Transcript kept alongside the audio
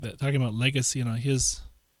that talking about legacy,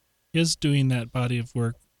 his doing that body of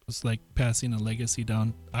work was like passing a legacy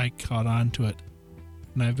down. I caught on to it,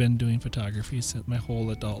 and I've been doing photography since my whole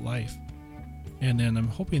adult life. And then I'm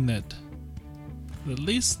hoping that at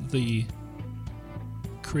least the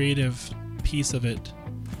creative piece of it,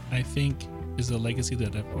 I think, is a legacy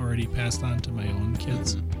that I've already passed on to my own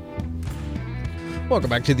kids. Welcome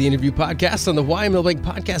back to the Interview Podcast on the Y Millbank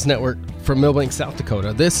Podcast Network from Millbank, South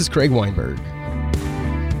Dakota. This is Craig Weinberg.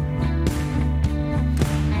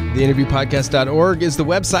 TheInterviewPodcast.org is the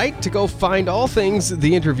website to go find all things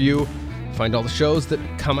The Interview, find all the shows that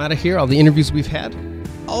come out of here, all the interviews we've had.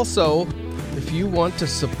 Also, if you want to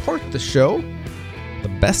support the show, the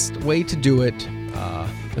best way to do it,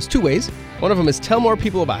 there's two ways. One of them is tell more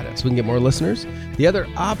people about it so we can get more listeners. The other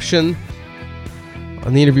option,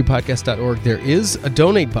 on theinterviewpodcast.org, there is a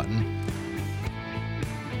donate button.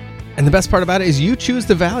 And the best part about it is you choose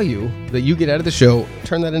the value that you get out of the show,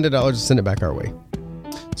 turn that into dollars, and send it back our way.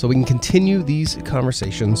 So we can continue these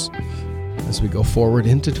conversations as we go forward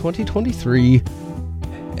into 2023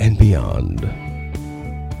 and beyond.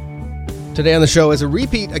 Today on the show is a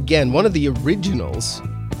repeat, again, one of the originals,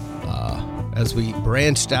 as we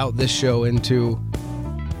branched out this show into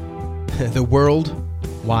the World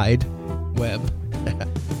Wide Web.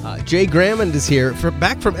 Jay Grammond is here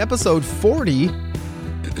back from episode 41,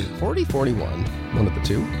 one of the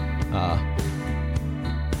two.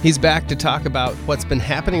 He's back to talk about what's been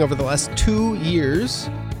happening over the last 2 years.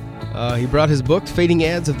 He brought his book, Fading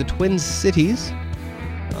Ads of the Twin Cities.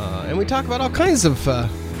 And we talk about all kinds of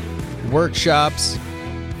workshops,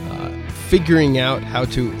 figuring out how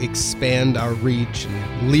to expand our reach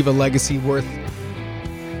and leave a legacy worth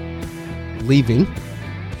leaving.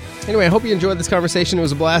 Anyway, I hope you enjoyed this conversation. It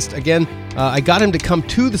was a blast. Again, I got him to come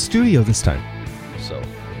to the studio this time. So,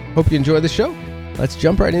 hope you enjoy the show. Let's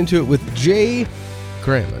jump right into it with Jay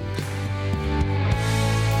Grammond.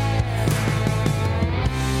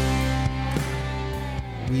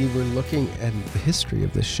 We were looking at the history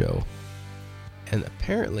of this show, and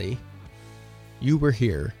apparently you were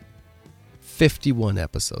here 51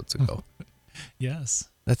 episodes ago. Yes.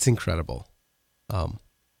 That's incredible. A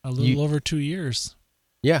little over 2 years.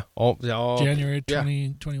 Yeah. January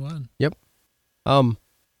 2021. Yep. I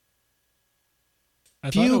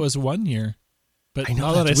thought it was 1 year, but I know,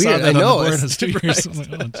 now that I that's saw weird. that on the board, it's it's 2 right. years. I'm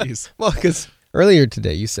like, oh, jeez. Well, because earlier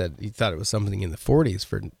today you said you thought it was something in the 40s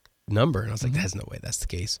for number, and I was like, there's no way that's the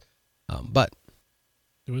case. But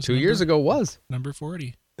It was 2 years ago was. number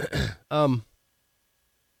 40.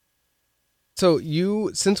 So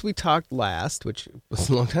since we talked last, which was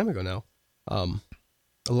a long time ago now,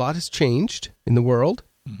 a lot has changed in the world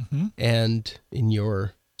and in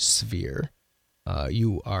your sphere.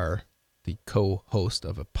 You are the co-host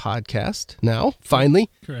of a podcast now,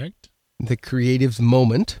 finally. Correct. The Creative's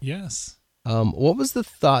Moment. Yes. What was the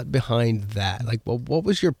thought behind that? Like, what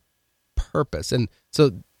was your purpose? And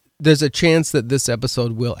so there's a chance that this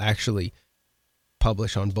episode will actually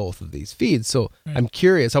publish on both of these feeds. So right. I'm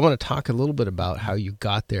curious. I want to talk a little bit about how you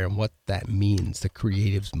got there and what that means, the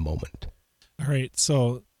Creative's Moment. All right.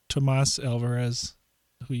 So Tomas Alvarez,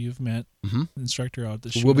 who you've met, instructor out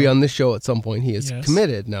the show. Will be on this show at some point. He is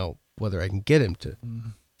committed. Now, whether I can get him to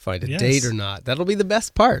find a date or not, that'll be the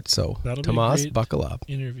best part. So Tomas, buckle up.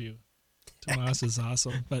 Interview. Tomas is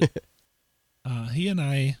awesome. But he and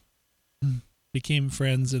I became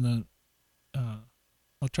friends in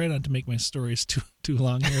I'll try not to make my stories too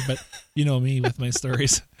long here, but you know me with my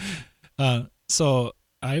stories. So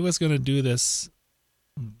I was going to do this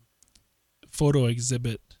photo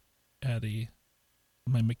exhibit at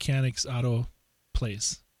my mechanics auto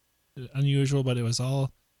place. Unusual, but it was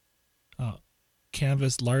all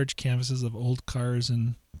large canvases of old cars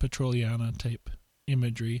and Petroliana type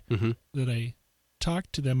imagery that I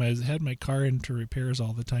talked to them. I had my car into repairs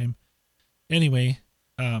all the time. Anyway,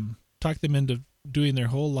 talked them into doing their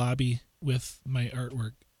whole lobby with my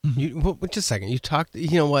artwork. Just a second. You talked,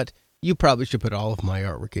 you know what? You probably should put all of my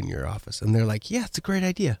artwork in your office. And they're like, yeah, it's a great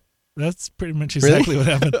idea. That's pretty much exactly what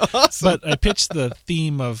happened. Awesome. But I pitched the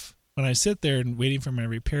theme of when I sit there and waiting for my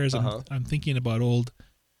repairs, I'm thinking about old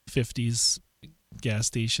 50s gas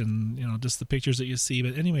station, just the pictures that you see.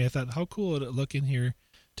 But anyway, I thought, how cool would it look in here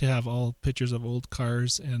to have all pictures of old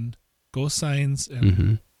cars and ghost signs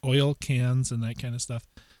and oil cans and that kind of stuff.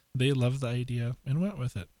 They loved the idea and went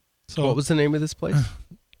with it. So what was the name of this place?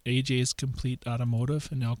 AJ's Complete Automotive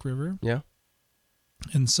in Elk River. Yeah.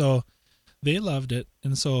 And so they loved it.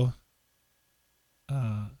 And so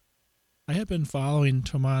I had been following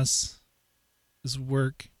Tomas's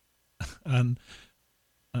work on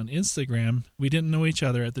Instagram. We didn't know each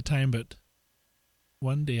other at the time, but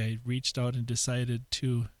one day I reached out and decided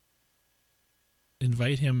to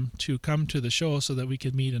invite him to come to the show so that we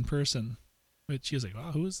could meet in person. But she was like,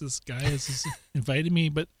 wow, who is this guy? He's invited me,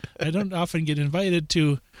 but I don't often get invited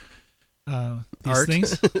to these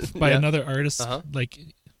things by another artist, like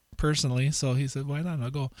personally. So he said, why not?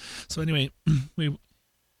 I'll go. So anyway,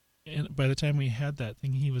 and by the time we had that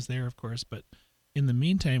thing, he was there, of course. But in the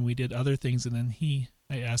meantime, we did other things, and then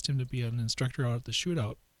I asked him to be an instructor out at the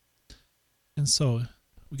shootout. And so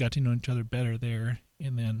we got to know each other better there.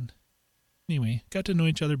 And then, anyway, got to know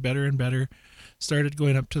each other better and better. Started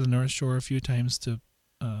going up to the North Shore a few times to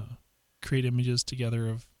create images together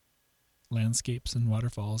of landscapes and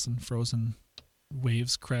waterfalls and frozen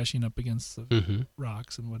waves crashing up against the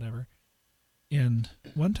rocks and whatever. And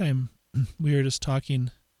one time we were just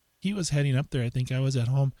talking. He was heading up there. I think I was at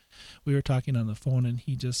home. We were talking on the phone, and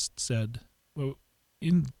he just said, well,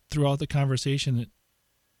 throughout the conversation,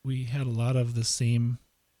 we had a lot of the same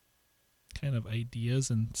kind of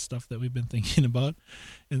ideas and stuff that we've been thinking about.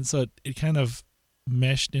 And so it kind of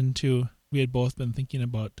meshed into, we had both been thinking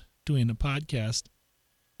about doing a podcast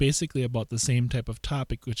basically about the same type of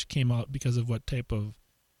topic, which came out because of what type of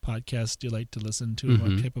podcast do you like to listen to, and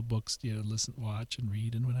what type of books do you watch and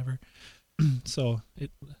read and whatever. So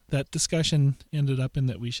that discussion ended up in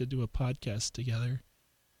that we should do a podcast together.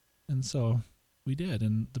 And so we did.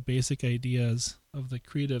 And the basic ideas of the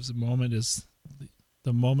creative's moment is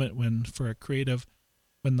the moment when, for a creative,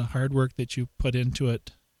 when the hard work that you put into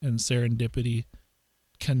it and serendipity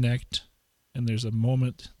connect, and there's a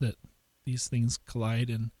moment that these things collide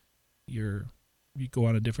and you go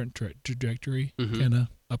on a different trajectory, kind of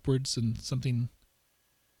upwards, and something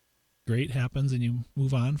great happens and you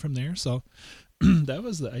move on from there. So that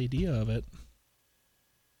was the idea of it.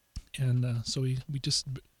 And so we just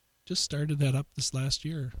started that up this last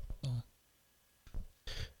year. So.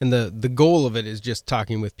 And the goal of it is just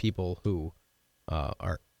talking with people who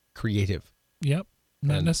are creative. Yep.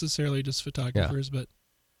 Not necessarily just photographers, but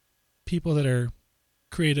people that are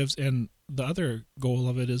creatives. And the other goal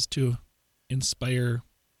of it is to inspire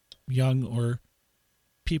young or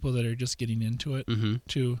people that are just getting into it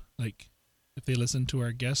to, like, if they listen to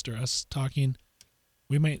our guest or us talking,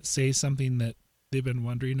 we might say something that they've been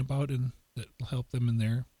wondering about and that will help them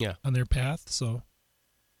in on their path. So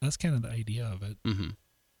that's kind of the idea of it.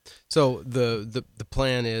 So the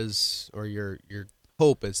plan is, or your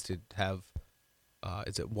hope is to have,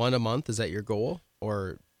 is it one a month? Is that your goal?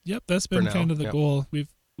 Or yep, that's been kind of the goal.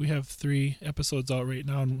 We have 3 episodes out right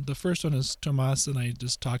now, and the first one is Tomas and I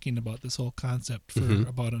just talking about this whole concept for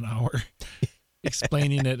about an hour,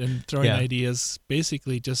 explaining it and throwing ideas,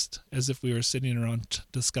 basically just as if we were sitting around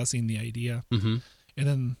discussing the idea.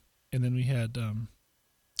 And then we had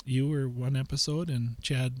you were one episode, and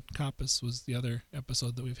Chad Koppas was the other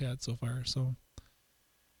episode that we've had so far. So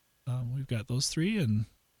we've got those 3, and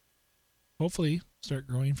hopefully start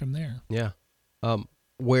growing from there. Yeah.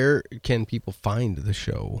 Where can people find the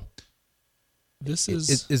show? This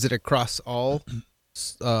is it across all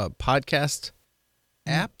podcast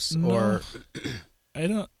apps? No, or I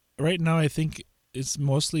don't. Right now, I think it's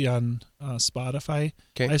mostly on Spotify.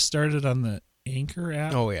 Okay. I started on the Anchor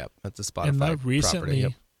app. Oh yeah, that's a Spotify and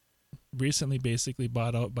property. Recently basically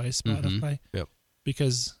bought out by Spotify. Yep.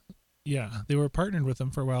 Because they were partnered with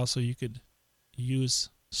them for a while, so you could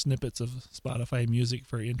use snippets of Spotify music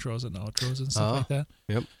for intros and outros and stuff like that.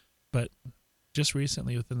 Yep. But just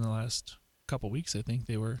recently, within the last couple weeks, I think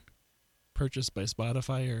they were purchased by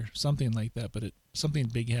Spotify or something like that. But something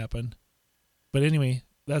big happened. But anyway,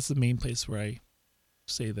 that's the main place where I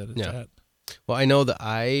say that it's at. Well, I know that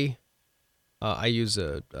I use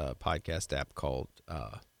a podcast app called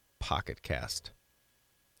Pocket Cast,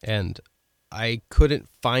 and I couldn't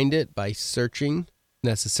find it by searching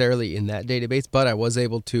necessarily in that database, but I was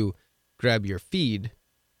able to grab your feed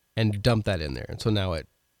and dump that in there, and so now it's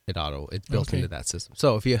built into that system.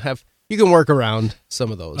 So if you can work around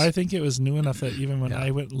some of those. I think it was new enough that even when I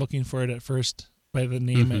went looking for it at first by the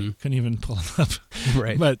name, I couldn't even pull it up.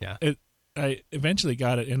 Right. But I eventually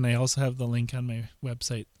got it, and I also have the link on my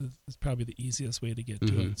website. It's probably the easiest way to get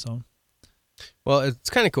to it. So, well, it's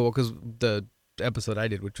kind of cool because the episode I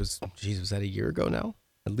did, which was that a year ago now?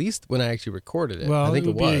 At least when I actually recorded it. Well, I think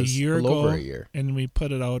it was a year ago, over a year. And we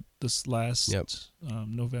put it out this last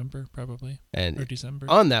November, probably, or December.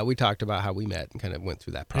 On that, we talked about how we met and kind of went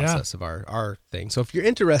through that process of our thing. So if you're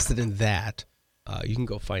interested in that, you can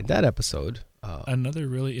go find that episode. Another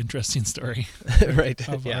really interesting story, right?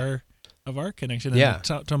 Of our connection. And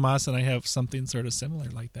Tomas and I have something sort of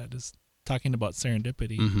similar like that. Just talking about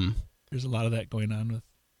serendipity. There's a lot of that going on with.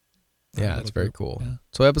 Yeah, it's very cool. Yeah.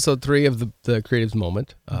 So episode 3 of the Creative's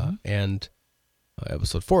Moment, and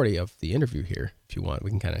episode 40 of the interview here, if you want.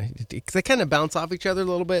 We can they kind of bounce off each other a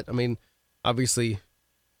little bit. I mean, obviously,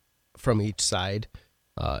 from each side,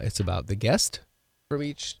 it's about the guest from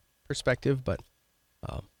each perspective. But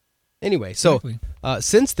anyway, so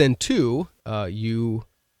since then, too, you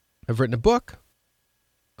have written a book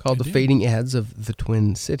called The Fading Ads of the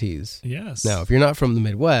Twin Cities. Yes. Now, if you're not from the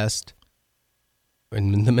Midwest,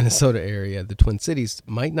 in the Minnesota area, the Twin Cities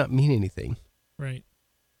might not mean anything. Right.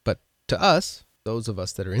 But to us, those of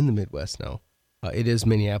us that are in the Midwest now, it is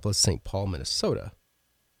Minneapolis, St. Paul, Minnesota.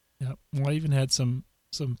 Yeah. Well, I even had some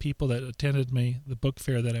people that attended the book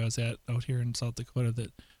fair that I was at out here in South Dakota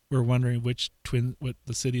that were wondering what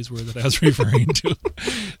the cities were that I was referring to.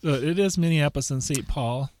 So it is Minneapolis and St.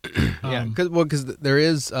 Paul. Because there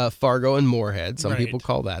is Fargo and Moorhead. Some Right. people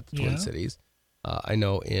call that the Twin Cities. I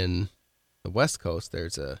know in the West Coast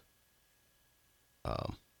there's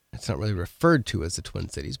it's not really referred to as the Twin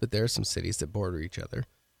Cities, but there are some cities that border each other.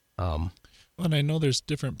 And I know there's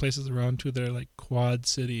different places around too that are like quad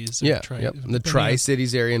cities. The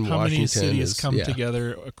Tri-Cities area in Washington. How many cities come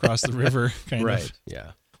together across the river, kind right, of.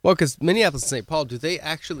 Yeah. Well, because Minneapolis and St. Paul, do they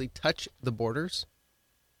actually touch the borders?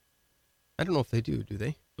 I don't know if they do. Do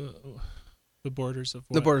they? The borders of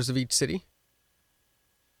what? The borders of each city?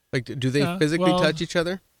 Like, do they physically touch each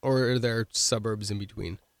other? Or are there suburbs in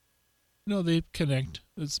between? No, they connect.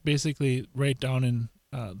 It's basically right down in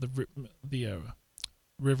the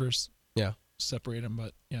rivers. Yeah. Separate them,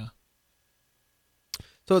 but yeah.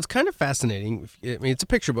 So it's kind of fascinating. I mean, it's a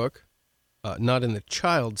picture book, not in the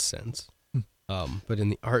child sense, but in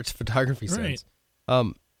the arts photography sense.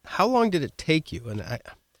 How long did it take you? And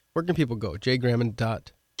where can people go?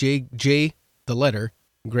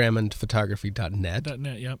 Grammondphotography.net.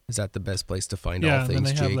 .net, yep. Is that the best place to find all things? Yeah, and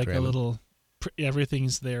they have like Grammond? a little,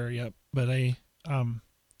 everything's there, yep. But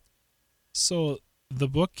so the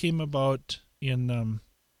book came about in,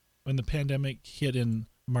 when the pandemic hit in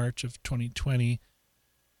March of 2020.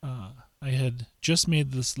 I had just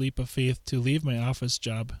made this leap of faith to leave my office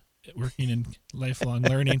job working in lifelong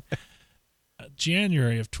learning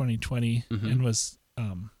January of 2020 and was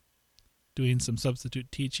doing some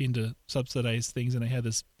substitute teaching to subsidize things. And I had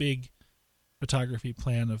this big photography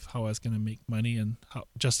plan of how I was going to make money and how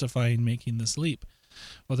justifying making this leap.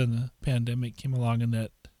 Well, then the pandemic came along and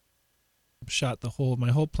that shot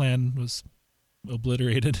my whole plan was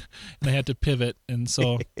obliterated and I had to pivot. And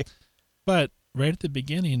so, but right at the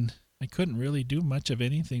beginning, I couldn't really do much of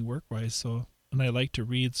anything work-wise. So, and I like to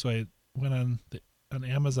read. So I went on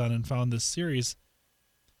Amazon and found this series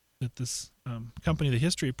that this company, the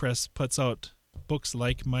History Press, puts out books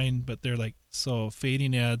like mine, but they're like,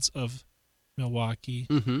 fading ads of Milwaukee,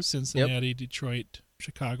 Cincinnati, Detroit,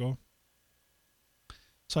 Chicago.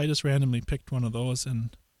 So I just randomly picked one of those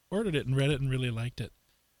and ordered it and read it and really liked it.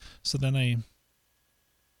 So then I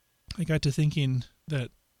got to thinking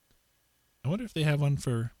that I wonder if they have one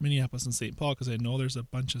for Minneapolis and St. Paul, because I know there's a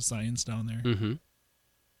bunch of signs down there.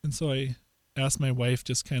 And so I asked my wife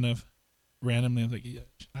just kind of randomly, I was like,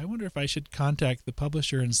 I wonder if I should contact the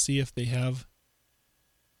publisher and see if they have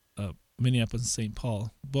a Minneapolis and St.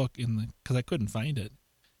 Paul book because I couldn't find it.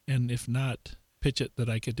 And if not, pitch it that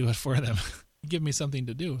I could do it for them. Give me something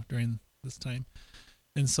to do during this time.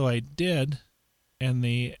 And so I did. And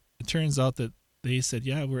it turns out that they said,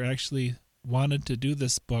 yeah, we're actually wanted to do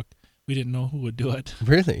this book. We didn't know who would do it.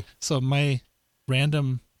 Really? So my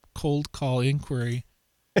random cold call inquiry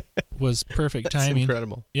was perfect timing.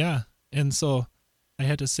 Incredible. Yeah. And so I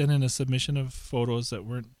had to send in a submission of photos that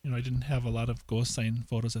weren't, I didn't have a lot of ghost sign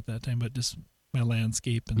photos at that time, but just my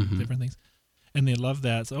landscape and different things. And they loved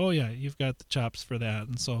that. So, oh yeah, you've got the chops for that.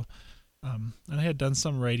 And so, and I had done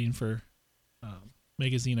some writing for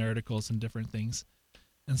magazine articles and different things.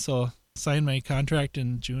 And so signed my contract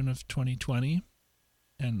in June of 2020.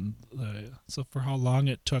 And so for how long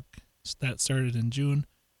it took, that started in June.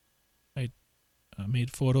 I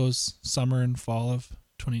made photos summer and fall of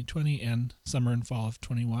 2020 and summer and fall of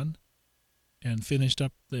 21 and finished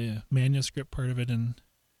up the manuscript part of it. And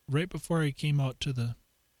right before I came out to the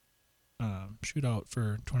shootout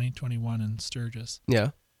for 2021 in Sturgis,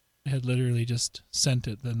 I had literally just sent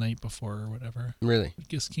it the night before or whatever. Really? It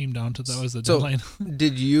just came down to that was the deadline.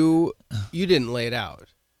 Did you didn't lay it out?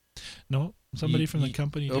 No, somebody from the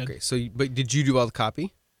company did. Okay, but did you do all the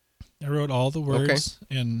copy? I wrote all the words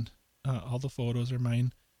and all the photos are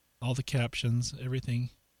mine, all the captions,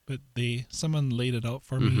 everything. But someone laid it out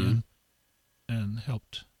for me and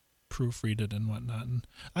helped proofread it and whatnot. And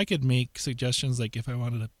I could make suggestions like if I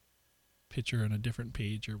wanted a picture on a different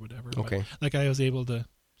page or whatever. Okay. But, like I was able to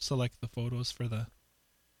select the photos for the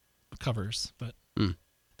covers, but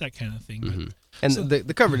that kind of thing. Mm-hmm. And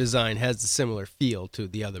the cover design has a similar feel to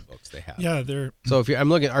the other books they have. Yeah, they're... So if I'm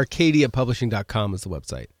looking, ArcadiaPublishing.com is the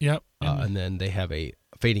website. Yep. And then they have a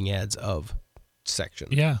fading ads of section.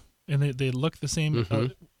 Yeah, and they look the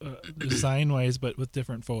same design-wise, but with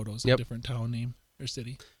different photos, a different town name or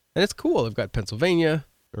city. And it's cool. They've got Pennsylvania,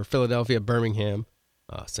 or Philadelphia, Birmingham,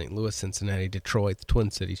 St. Louis, Cincinnati, Detroit, the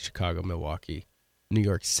Twin Cities, Chicago, Milwaukee, New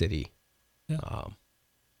York City. Yeah.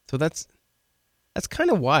 So that's kind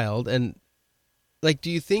of wild. And like,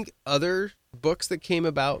 do you think other books that came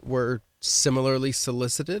about were similarly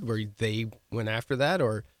solicited, where they went after that,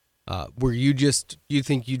 or were you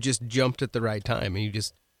think you just jumped at the right time and you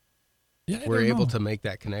just were able to make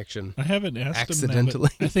that connection? I haven't asked accidentally.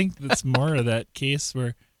 Them that, I think that's more of that case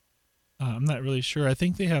where I'm not really sure. I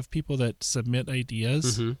think they have people that submit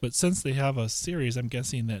ideas, but since they have a series, I'm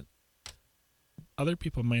guessing that other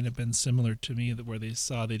people might have been similar to me, where they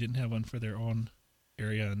saw they didn't have one for their own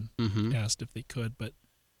area and asked if they could. But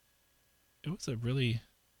it was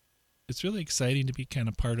it's really exciting to be kind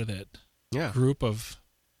of part of that group of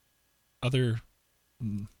other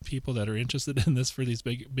people that are interested in this for these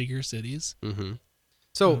bigger cities.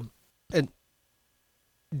 So, and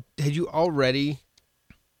had you already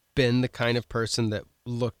been the kind of person that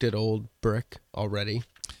looked at old brick already?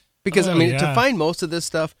 Because to find most of this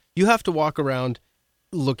stuff, you have to walk around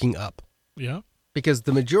looking up. Yeah. Because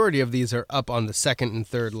the majority of these are up on the second and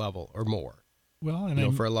third level or more. Well,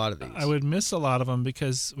 and for a lot of these, I would miss a lot of them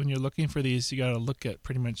because when you're looking for these, you got to look at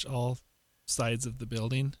pretty much all sides of the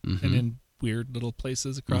building and in weird little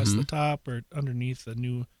places across the top or underneath the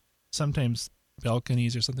new, sometimes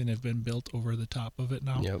balconies or something have been built over the top of it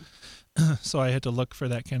now. Yep. So I had to look for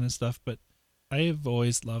that kind of stuff, but I've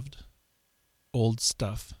always loved old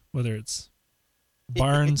stuff, whether it's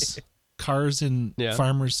barns, cars in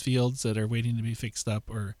farmers' fields that are waiting to be fixed up,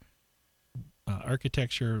 or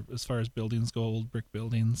architecture as far as buildings go, old brick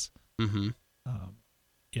buildings.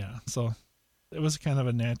 So it was kind of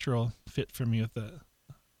a natural fit for me with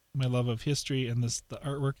my love of history and the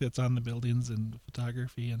artwork that's on the buildings and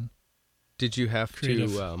photography. And did you have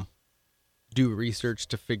to do research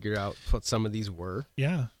to figure out what some of these were?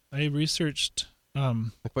 Yeah, I researched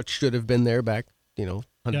like what should have been there back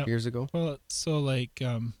 100 years ago. Well, so like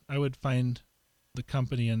I would find the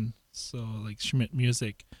company, and so like Schmidt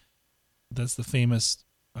Music, that's the famous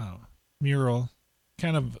mural,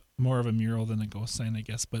 kind of more of a mural than a ghost sign, I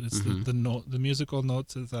guess, but it's the musical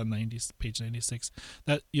notes is on page 96.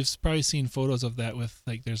 That you've probably seen photos of that with,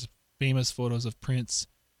 like, there's famous photos of Prince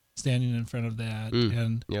standing in front of that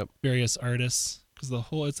and various artists, because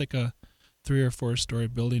it's like a 3 or 4 story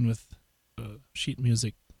building with sheet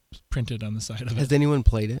music printed on the side of it. Has anyone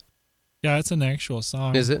played it? Yeah, it's an actual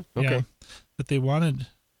song. Is it? Okay. Yeah. But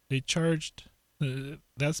they charged,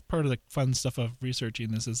 that's part of the fun stuff of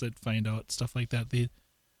researching this, is that find out stuff like that. They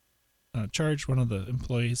charged one of the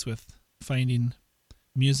employees with finding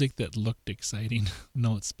music that looked exciting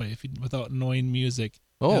notes without knowing music.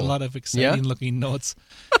 A lot of exciting looking notes.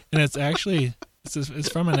 And it's actually, it's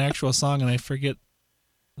from an actual song, and I forget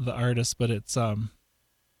the artist, but it's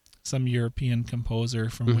some European composer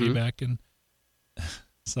from way back. And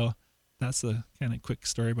so that's the kind of quick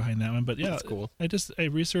story behind that one. But yeah, that's cool. I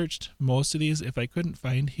researched most of these. If I couldn't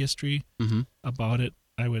find history about it,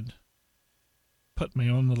 I would put my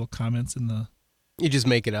own little comments in the... You just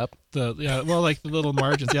make it up? Like the little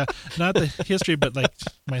margins. Yeah, not the history, but like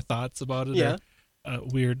my thoughts about it. Yeah. Or a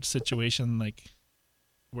weird situation, like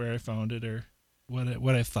where I found it or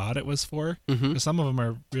what I thought it was for. Because some of them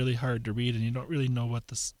are really hard to read, and you don't really know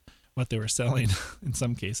what they were selling in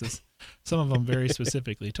some cases. Some of them very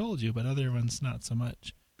specifically told you, but other ones not so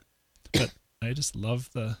much. But I just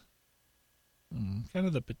love the kind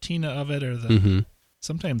of the patina of it, or the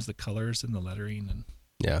sometimes the colors and the lettering and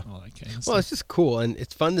all that kind of stuff. Well, it's just cool, and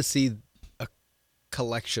it's fun to see a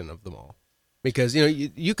collection of them all. Because,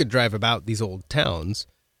 you could drive about these old towns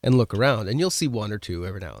and look around, and you'll see one or two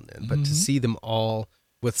every now and then. But to see them all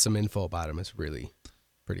with some info about them is really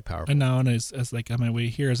pretty powerful. And now, as like on my way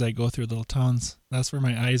here, as I go through little towns, that's where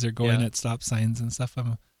my eyes are going at stop signs and stuff.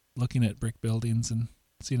 I'm looking at brick buildings and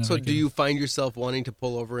seeing. So, do you find yourself wanting to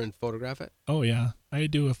pull over and photograph it? Oh yeah, I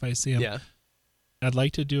do if I see them. Yeah. I'd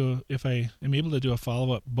like to do, if I am able to do a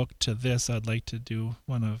follow-up book to this, I'd like to do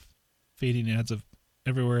one of fading ads of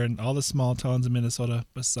everywhere in all the small towns in Minnesota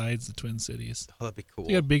besides the Twin Cities. Oh, that'd be cool.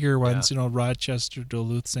 You got bigger ones, Rochester,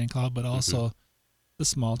 Duluth, St. Cloud, but also the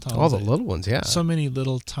small towns. All the little ones, yeah. So many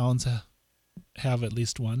little towns have at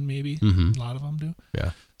least one, maybe. A lot of them do.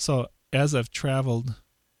 Yeah. So as I've traveled,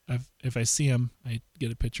 if I see them, I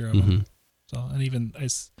get a picture of them. So, and even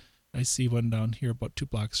I see one down here about 2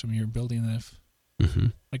 blocks from your building that I've Mm-hmm.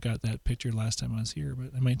 I got that picture last time I was here,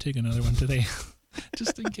 but I might take another one today,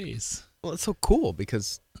 just in case. Well, it's so cool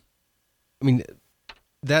because, I mean,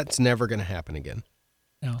 that's never going to happen again.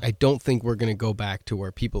 No. I don't think we're going to go back to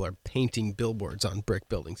where people are painting billboards on brick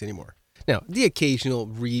buildings anymore. Now, the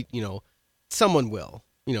occasional someone will.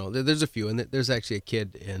 There's a few, and there's actually a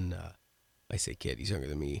kid in, I say kid, he's younger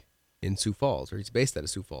than me, in Sioux Falls, or he's based out of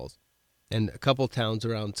Sioux Falls. And a couple towns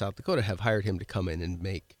around South Dakota have hired him to come in and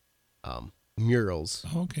make murals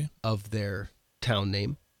of their town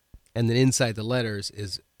name. And then inside the letters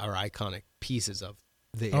are iconic pieces of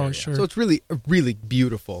the area. Sure. So it's really a really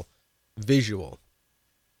beautiful visual.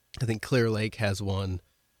 I think Clear Lake has one.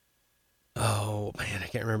 Oh, man, I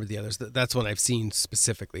can't remember the others. That's one I've seen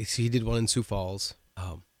specifically. So he did one in Sioux Falls.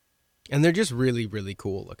 And they're just really, really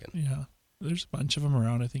cool looking. Yeah, there's a bunch of them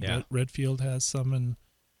around. I think Redfield has some. And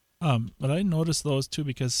but I noticed those, too,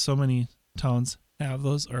 because so many towns have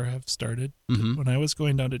those or have started. Mm-hmm. When I was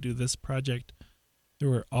going down to do this project, there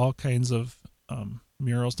were all kinds of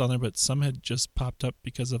murals down there, but some had just popped up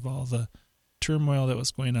because of all the turmoil that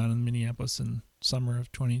was going on in Minneapolis in summer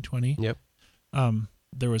of 2020. Yep.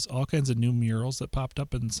 There was all kinds of new murals that popped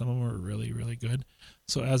up, and some of them were really, really good.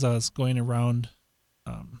 So as I was going around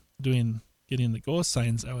getting the ghost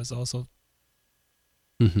signs, I was also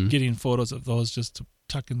getting photos of those just to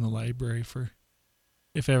tuck in the library for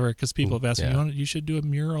if ever, because people have asked me, you should do a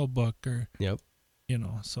mural book or,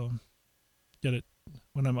 so get it.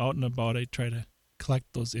 When I'm out and about, I try to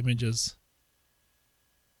collect those images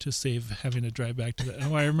to save having to drive back to that.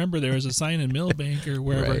 Oh, I remember there was a sign in Millbank or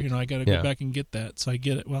wherever, right. I got to go back and get that. So I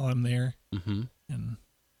get it while I'm there and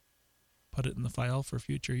put it in the file for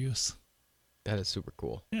future use. That is super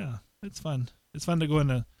cool. Yeah, it's fun. It's fun to go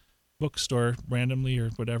in a bookstore randomly or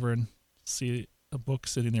whatever and see a book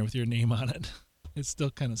sitting there with your name on it. It's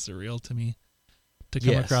still kind of surreal to me to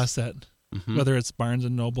come across that, whether it's Barnes &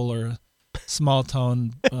 Noble or a small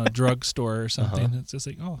town drugstore or something. It's just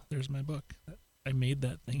like, oh, there's my book. I made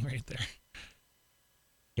that thing right there.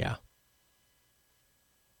 Yeah.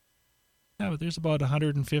 Yeah, but there's about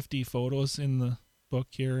 150 photos in the book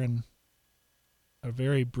here and a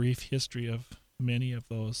very brief history of many of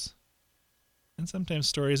those. And sometimes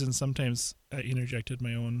stories, and sometimes I interjected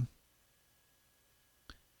my own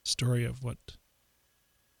story of what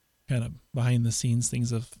kind of behind the scenes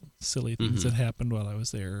things of silly things that happened while I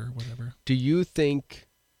was there or whatever. Do you think,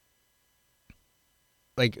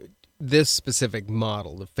 like, this specific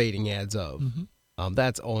model, the fading ads of,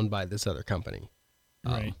 that's owned by this other company?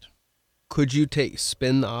 Right. Could you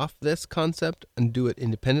spin off this concept and do it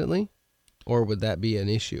independently? Or would that be an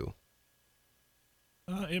issue?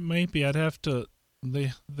 It might be. I'd have to.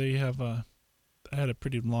 They have I had a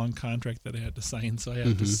pretty long contract that I had to sign, so I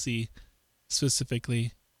have to see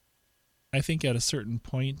specifically. I think at a certain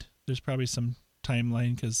point, there's probably some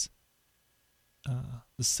timeline because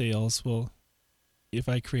the sales will. If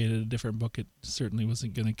I created a different book, it certainly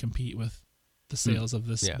wasn't going to compete with the sales of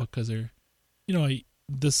this book because they're,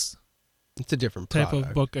 this. It's a different type product.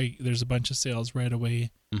 of book. There's a bunch of sales right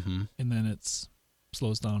away, and then it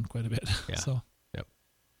slows down quite a bit. Yeah. So, yep.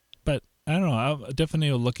 But I don't know. I'll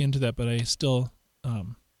definitely look into that. But I still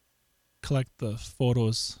collect the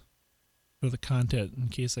photos for the content in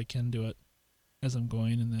case I can do it as I'm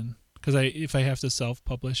going, and then because if I have to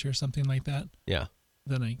self-publish or something like that,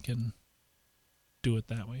 then I can do it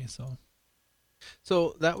that way.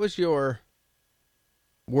 So that was your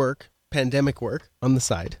work. Pandemic work on the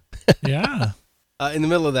side. Yeah. In the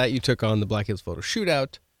middle of that, you took on the Black Hills Photo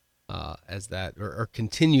Shootout as that, or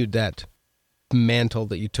continued that mantle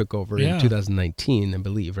that you took over in 2019, I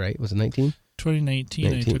believe, right? Was it 19?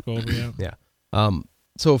 2019 I took over, yeah.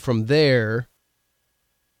 So from there,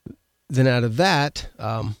 then out of that,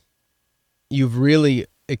 you've really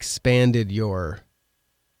expanded your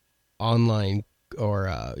online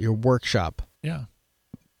or your workshop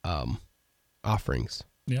offerings.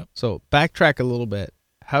 Yep. So backtrack a little bit.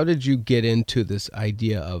 How did you get into this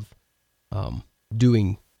idea of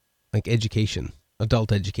doing like education,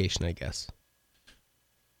 adult education, I guess?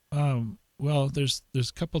 Well, there's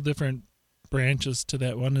a couple different branches to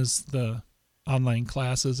that. One is the online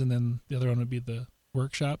classes, and then the other one would be the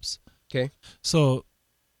workshops. Okay. So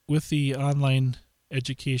with the online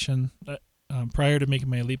education, prior to making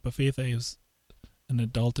my leap of faith, I was an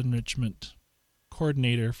adult enrichment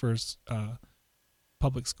coordinator for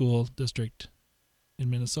public school district in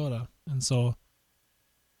Minnesota. And so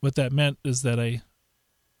what that meant is that I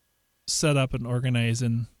set up and organize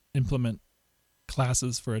and implement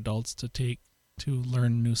classes for adults to take to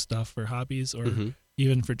learn new stuff for hobbies or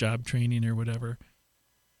even for job training or whatever.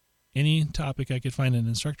 Any topic I could find an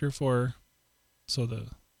instructor for. So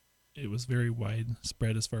it was very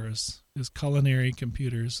widespread as far as culinary,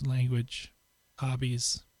 computers, language,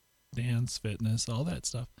 hobbies, dance, fitness, all that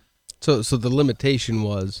stuff. So the limitation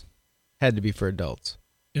had to be for adults.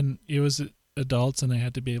 And it was adults, and I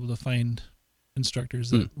had to be able to find instructors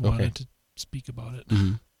that wanted to speak about it.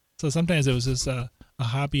 Mm-hmm. So sometimes it was just a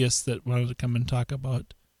hobbyist that wanted to come and talk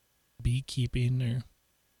about beekeeping, or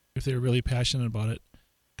if they were really passionate about it,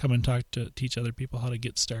 come and teach other people how to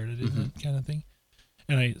get started in that kind of thing.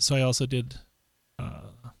 And I also did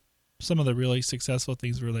some of the really successful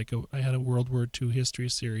things were like I had a World War II history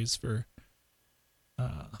series for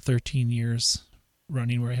 13 years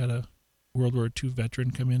running, where I had a World War II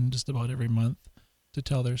veteran come in just about every month to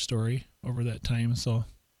tell their story over that time. So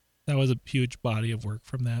that was a huge body of work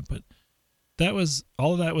from that. But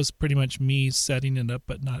all of that was pretty much me setting it up,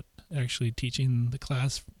 but not actually teaching the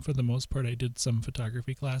class for the most part. I did some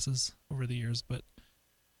photography classes over the years, but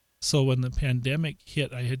so when the pandemic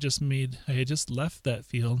hit, I had just left that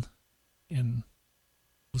field and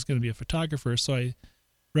was going to be a photographer. So I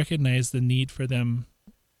recognized the need for them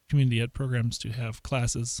community ed programs to have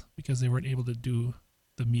classes because they weren't able to do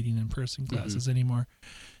the meeting in person classes anymore.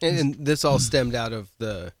 And this all stemmed out of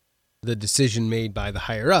the decision made by the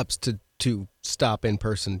higher ups to stop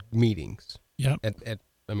in-person meetings. Yeah.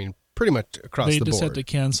 Pretty much across the board. They just had to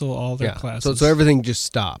cancel all their classes. So everything just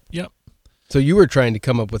stopped. Yep. So you were trying to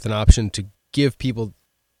come up with an option to give people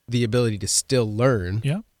the ability to still learn,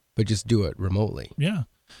 but just do it remotely. Yeah.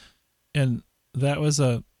 And that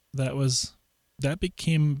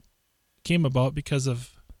came about because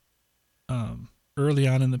of early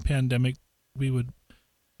on in the pandemic, we would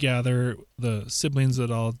gather the siblings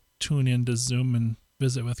that all tune into Zoom and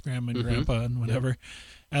visit with Grandma and Grandpa and whatever. Yep.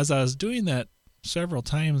 As I was doing that several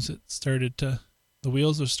times, the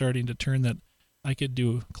wheels were starting to turn that I could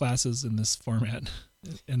do classes in this format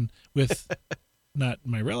and with not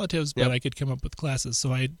my relatives, but I could come up with classes.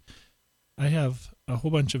 So I have a whole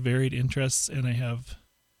bunch of varied interests, and I have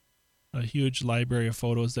a huge library of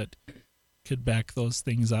photos that could back those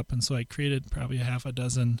things up. And so I created probably a half a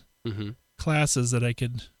dozen classes that I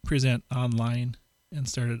could present online and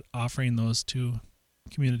started offering those to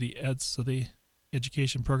community eds, so the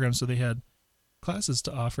education programs, so they had classes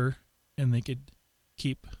to offer and they could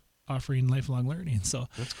keep offering lifelong learning. So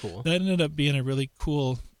that's cool. That ended up being a really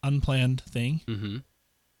cool unplanned thing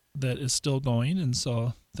that is still going. And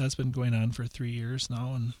so that's been going on for 3 years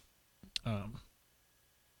now. And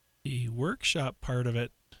the workshop part of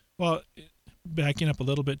it, well, backing up a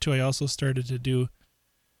little bit too, I also started to do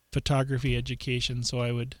photography education. So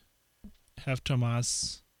I would have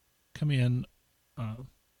Tomas come in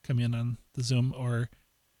on the Zoom, or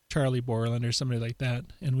Charlie Borland or somebody like that,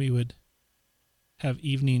 and we would have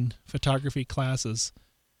evening photography classes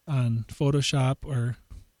on Photoshop or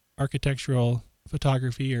architectural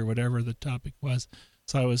photography or whatever the topic was.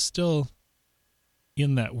 So I was still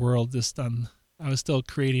in that world, I was still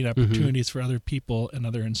creating opportunities for other people and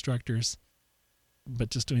other instructors, but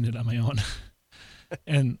just doing it on my own.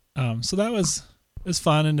 And so that was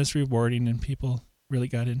fun and it's rewarding, and people really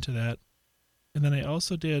got into that. And then I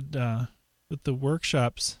also did, with the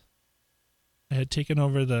workshops, I had taken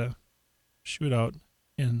over the shootout,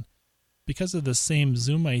 and because of the same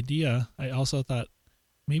Zoom idea, I also thought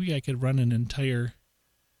maybe I could run the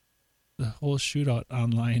whole shootout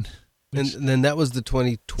online. And then that was the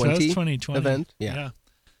 2020 event? Yeah.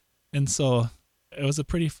 And so it was a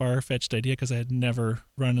pretty far-fetched idea because I had never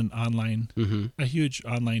run a huge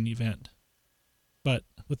online event. But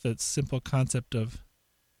with the simple concept of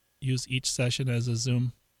use each session as a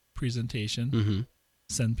Zoom presentation,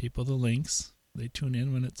 send people the links, they tune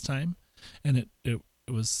in when it's time, and it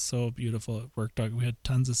was so beautiful. It worked out. We had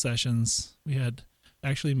tons of sessions. We had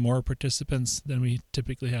actually more participants than we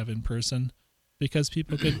typically have in person because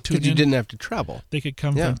people could tune in. You didn't have to travel. They could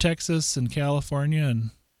come from Texas and California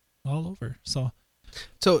and all over. So,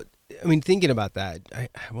 I mean, thinking about that, I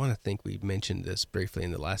want to think we mentioned this briefly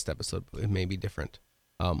in the last episode, but it may be different.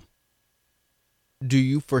 Do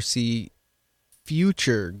you foresee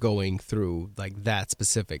future going through like that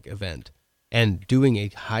specific event and doing a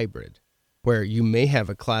hybrid where you may have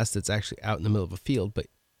a class that's actually out in the middle of a field, but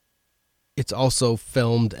it's also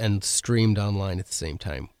filmed and streamed online at the same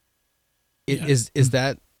time? Is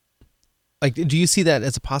that, like, do you see that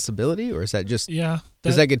as a possibility, or is that just,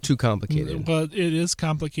 does that get too complicated? Well, it is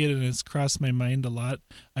complicated, and it's crossed my mind a lot.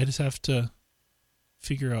 I just have to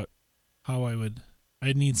figure out how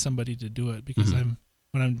I need somebody to do it, because when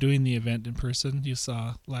I'm doing the event in person, you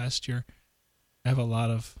saw last year, I have a lot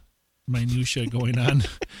of minutia going on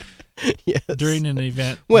during an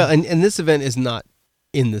event. Well, and this event is not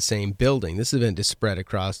in the same building. This event is spread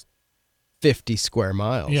across 50 square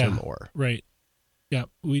miles or more. Right. Yeah,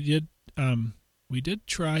 we did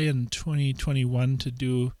try in 2021 to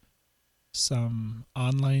do some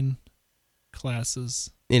online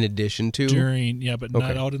classes In addition to? but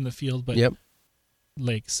not out in the field, but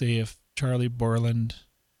like say if Charlie Borland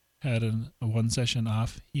had a one session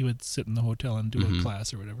off, he would sit in the hotel and do a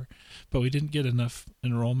class or whatever. But we didn't get enough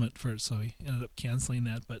enrollment for it, so we ended up canceling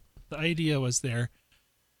that. But the idea was there.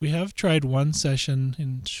 We have tried one session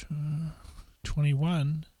in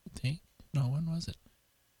 21, I think. No, when was it?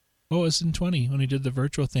 Oh, it was in 20 when we did the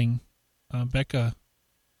virtual thing. Becca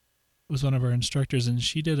was one of our instructors, and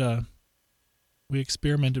we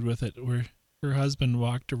experimented with it where her husband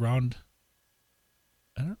walked around.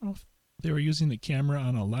 I don't know if they were using the camera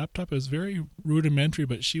on a laptop. It was very rudimentary,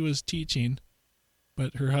 but she was teaching.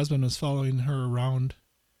 But her husband was following her around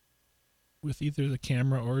with either the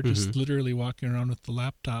camera or just literally walking around with the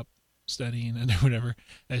laptop studying and whatever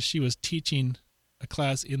as she was teaching a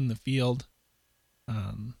class in the field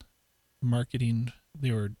on marketing.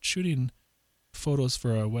 They were shooting photos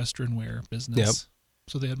for a Western wear business.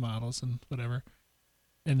 So they had models and whatever.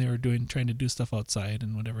 And they were trying to do stuff outside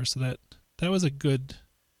and whatever. So that was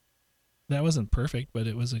that wasn't perfect, but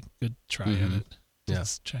it was a good try at it.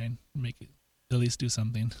 Just try and make it, at least do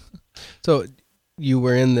something. So you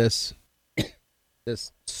were in this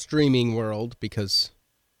streaming world because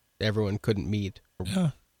everyone couldn't meet.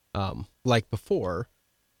 Like before.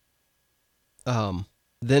 Then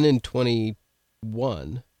in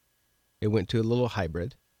 21, it went to a little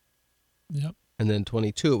hybrid. Yep. And then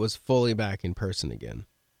 22, it was fully back in person again.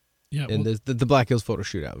 Yeah. And the Black Hills photo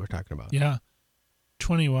shootout we're talking about. Yeah.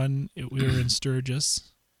 21, we were in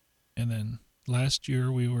Sturgis. And then last year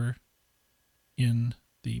we were in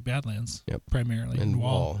the Badlands. Yep. Primarily. In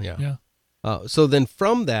Wall. Yeah. So then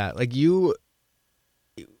from that, like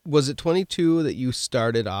was it 22 that you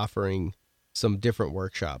started offering some different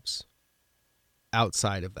workshops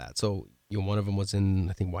outside of that? So one of them was in,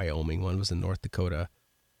 I think, Wyoming. One was in North Dakota.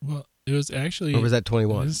 Well, it was actually... Or was that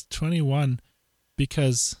 21? It was 21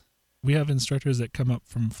 because we have instructors that come up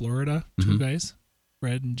from Florida, two guys,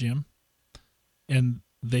 Brad and Jim. And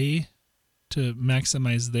to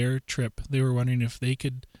maximize their trip, they were wondering if they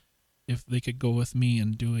could go with me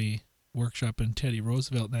and do a workshop in Teddy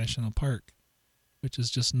Roosevelt National Park, which is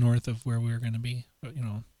just north of where we were going to be, a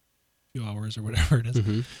few hours or whatever it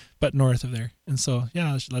is, but north of there. And so,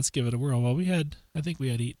 let's give it a whirl. Well, I think we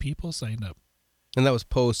had 8 people signed up. And that was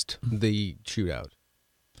post the shootout.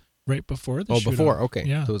 Right before the shootout. Oh, before. Okay.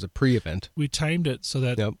 Yeah. So it was a pre-event. We timed it so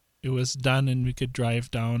that it was done and we could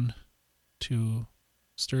drive down to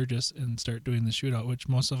Sturgis and start doing the shootout, which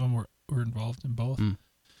most of them were involved in both.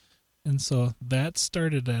 And so that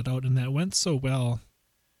started that out, and that went so well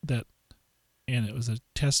and it was a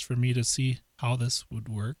test for me to see how this would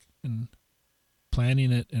work and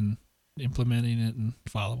planning it and implementing it and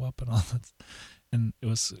follow up and all that. And it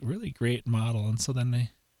was a really great model. And so then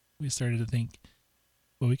we started to think,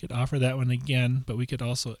 well, we could offer that one again, but we could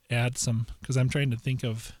also add some, because I'm trying to think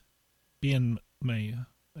of being I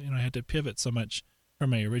had to pivot so much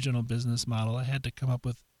from my original business model. I had to come up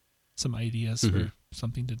with some ideas for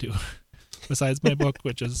something to do besides my book,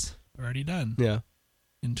 which is already done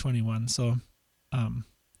in 21. So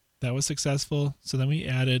that was successful. So then we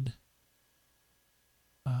added,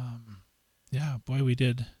 we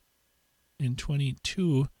did in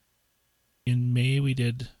 22. In May, we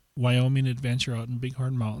did Wyoming Adventure out in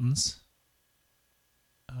Bighorn Mountains.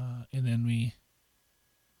 And then we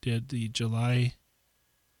did the July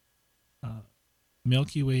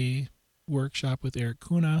Milky Way workshop with Eric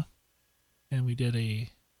Kuna. And we did a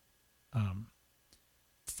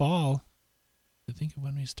fall. I think of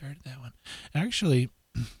when we started that one. Actually,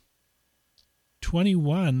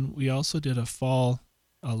 21, we also did a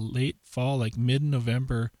late fall, like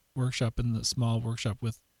mid-November workshop in the small workshop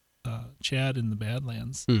with Chad in the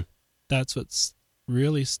Badlands. That's what's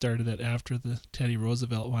really started it after the Teddy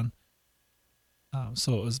Roosevelt one.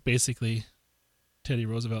 So it was basically Teddy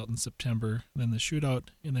Roosevelt in September, then the shootout,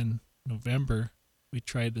 and then November we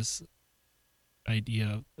tried this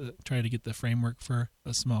idea of try to get the framework for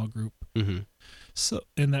a small group. So,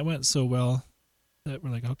 and that went so well that we're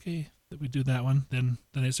like, okay, that we do that one. Then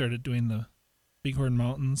I started doing the Bighorn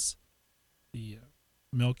Mountains, the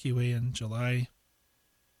Milky Way in July,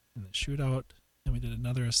 and the shootout. And we did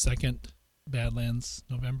a second Badlands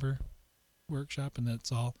November workshop, and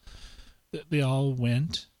that's all. They all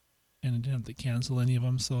went, and I didn't have to cancel any of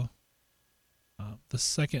them. So the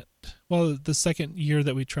second year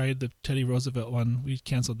that we tried the Teddy Roosevelt one, we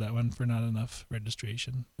canceled that one for not enough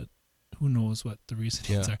registration. But who knows what the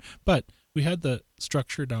reasons are. But we had the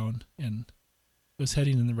structure down, and was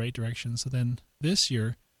heading in the right direction. So then this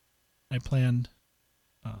year, I planned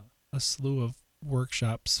a slew of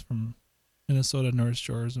workshops from Minnesota North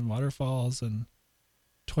Shores and waterfalls and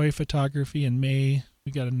toy photography in May.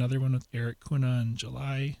 We got another one with Eric Kuna in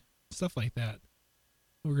July, stuff like that.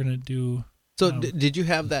 We're going to do. So did you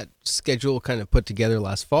have that schedule kind of put together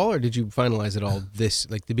last fall, or did you finalize it all this,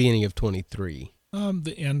 like the beginning of 23?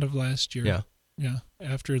 The end of last year. Yeah. Yeah.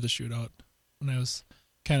 After the shootout, when I was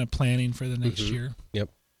kind of planning for the next year. Yep.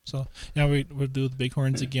 So yeah, we'll do the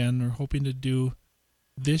Bighorns again. We're hoping to do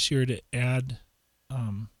this year to add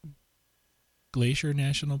Glacier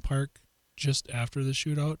National Park just after the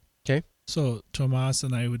shootout. Okay. So Tomas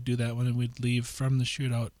and I would do that one, and we'd leave from the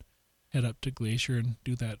shootout, head up to Glacier and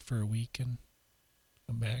do that for a week and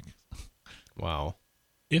come back. Wow.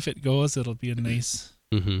 If it goes, it'll be a nice,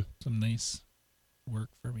 Mm-hmm. some nice work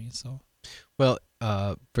for me. So, Well,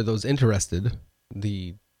 for those interested,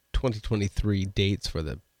 the 2023 dates for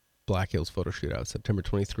the Black Hills photo shootout, September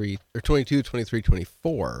 23 or 22, 23,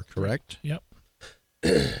 24, correct? Yep.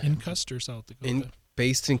 In Custer, South Dakota.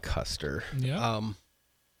 Based in Custer. Yeah.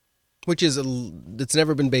 Which is it's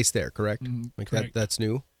never been based there, correct? Like correct. that's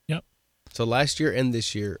new. Yep. So last year and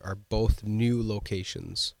this year are both new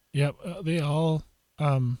locations. Yep. They all.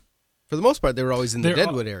 For the most part, they were always in the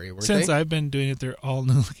Deadwood area, weren't Since they? I've been doing it, they're all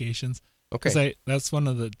new locations. Okay. That's one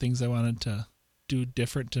of the things I wanted to do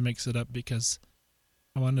different to mix it up, because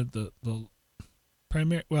I wanted the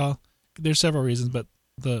primary. Well, there's several reasons, but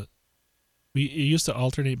we used to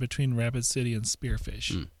alternate between Rapid City and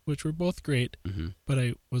Spearfish, which were both great. Mm-hmm. But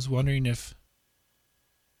I was wondering if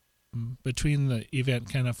between the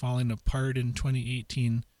event kind of falling apart in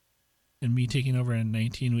 2018 and me taking over in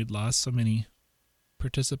 19, we'd lost so many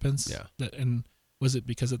participants. Yeah. And was it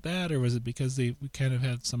because of that, or was it because we kind of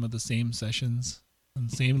had some of the same sessions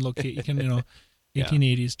and same location,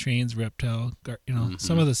 1880s trains, reptile,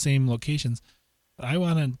 some of the same locations. I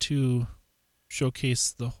wanted to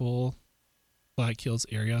showcase the whole Black Hills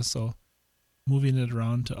area, so moving it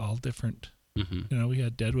around to all different. We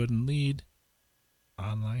had Deadwood and Lead,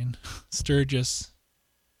 Online, Sturgis,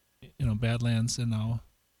 Badlands, and now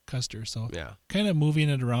Custer. So kind of moving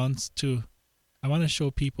it around to, I want to show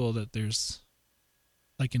people that there's,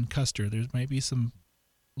 like in Custer, there might be some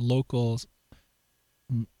local,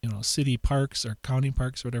 city parks or county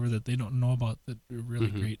parks or whatever that they don't know about that are really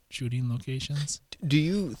great shooting locations. Do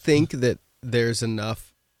you think that there's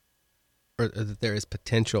enough, or that there is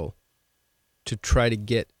potential to try to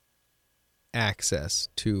get access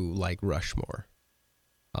to like Rushmore?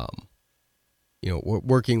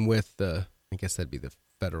 Working with I guess that'd be the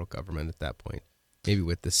federal government at that point, maybe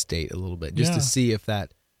with the state a little bit, just to see if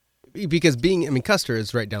that, because Custer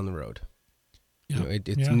is right down the road.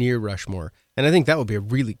 It's near Rushmore, and I think that would be a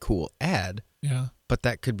really cool ad. Yeah. But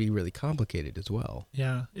that could be really complicated as well.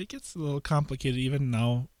 Yeah, it gets a little complicated even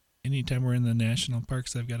now. Anytime we're in the national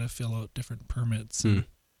parks, I've got to fill out different permits and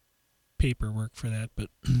paperwork for that. But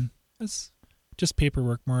it's just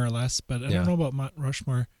paperwork more or less. But I don't know about Mount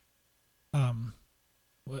Rushmore. And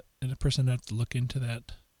a person would have to look into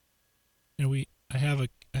that. I have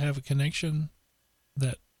a connection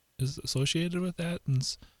that is associated with that,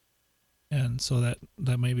 and so that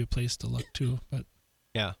might be a place to look to. But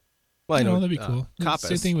yeah, well, I know that'd be cool. Coppice,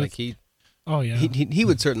 same thing with he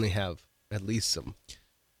would certainly have at least some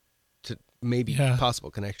maybe possible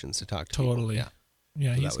connections to talk to. Totally. People.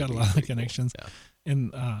 Yeah, so he's got a lot of connections. Cool.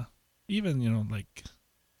 And even like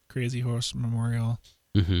Crazy Horse Memorial,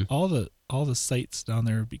 all the sites down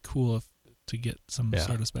there would be cool to get some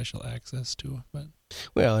sort of special access to. But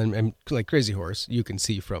and like Crazy Horse, you can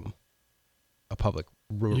see from a public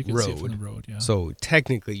road. You can see it from the road, yeah. So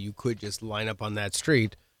technically, you could just line up on that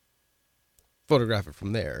street, photograph it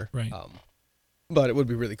from there. Right. But it would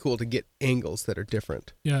be really cool to get angles that are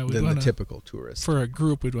different than the typical tourist. For a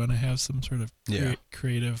group, we'd want to have some sort of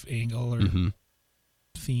creative angle or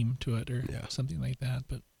theme to it, or something like that.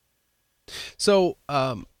 But so,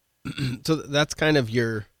 so that's kind of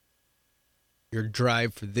your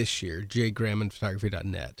drive for this year.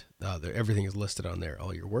 JGrammondphotography.net. Everything is listed on there.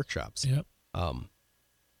 All your workshops. Yep.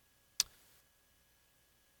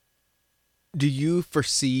 Do you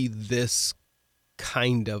foresee this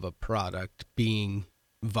kind of a product being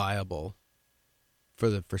viable for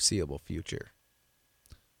the foreseeable future?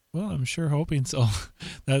 Well, I'm sure hoping so.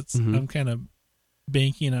 That's I'm kind of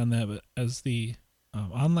banking on that. But as the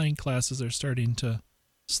online classes are starting to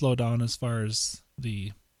slow down as far as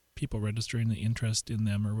the people registering the interest in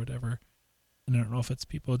them or whatever, and I don't know if it's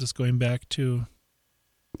people just going back to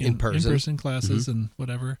in-person classes and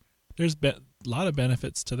whatever. There's a lot of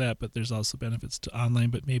benefits to that, but there's also benefits to online,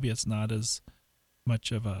 but maybe it's not as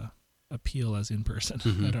much of a appeal as in person.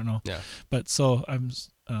 Mhm. I don't know. Yeah. But so I'm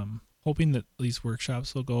hoping that these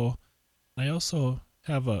workshops will go. I also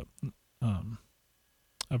have a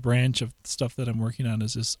branch of stuff that I'm working on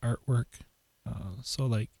is this artwork. So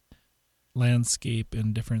like landscape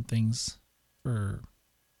and different things for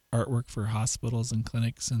artwork for hospitals and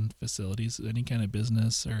clinics and facilities, any kind of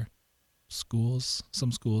business or schools.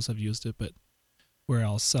 Some schools have used it, but where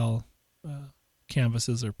I'll sell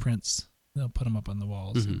canvases or prints, they'll put them up on the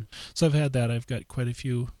walls. Mhm. So I've had that. I've got quite a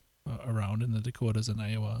few around in the Dakotas and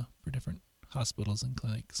Iowa for different hospitals and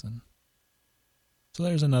clinics. And so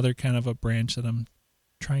there's another kind of a branch that I'm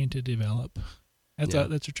trying to develop.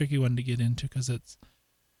 That's a tricky one to get into because it's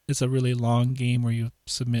a really long game where you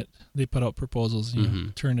they put out proposals and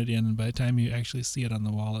you turn it in, and by the time you actually see it on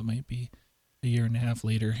the wall, it might be a year and a half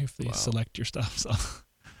later if they select your stuff. So,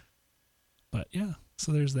 but yeah,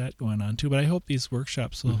 so there's that going on too. But I hope these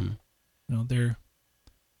workshops will,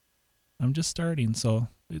 I'm just starting. So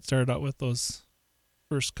it started out with those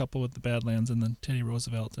first couple with the Badlands and then Teddy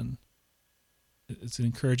Roosevelt, and it's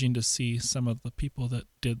encouraging to see some of the people that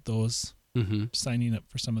did those signing up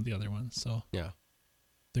for some of the other ones. So yeah.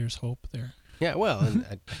 There's hope there. Yeah, well, and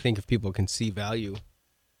I think if people can see value,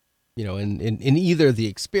 in either the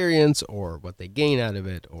experience or what they gain out of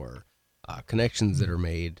it or connections that are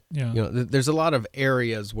made, there's a lot of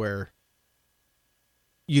areas where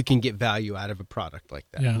you can get value out of a product like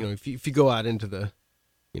that. Yeah. If you go out into the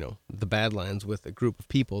Badlands with a group of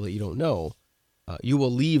people that you don't know, you will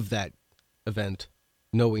leave that event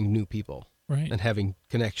knowing new people Right. and having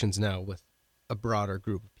connections now with a broader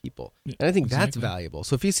group of people. And I think that's valuable.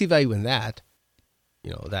 So if you see value in that,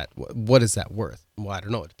 what is that worth? Well, I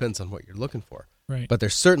don't know. It depends on what you're looking for. Right. But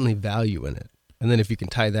there's certainly value in it. And then if you can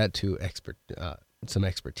tie that to some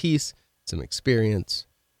expertise, some experience,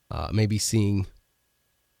 maybe seeing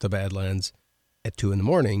the Badlands at 2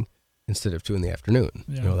 a.m. instead of 2 p.m.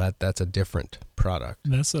 Yeah. That's a different product.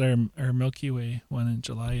 And that's what our Milky Way one in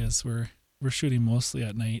July is. We're shooting mostly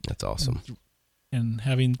at night. That's awesome. And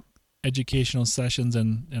having educational sessions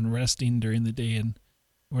and resting during the day, and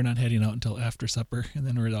we're not heading out until after supper, and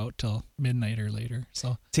then we're out till midnight or later.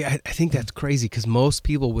 So see, I think that's crazy because most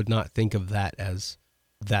people would not think of that as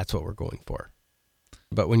that's what we're going for.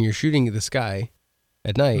 But when you're shooting the sky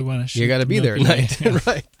at night, you got to be there at night. Yeah.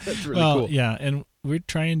 Right. That's really cool. Yeah, and we're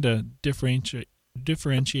trying to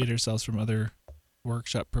differentiate ourselves from other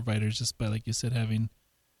workshop providers just by, like you said, having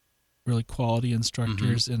really quality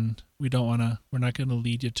instructors, and we're not going to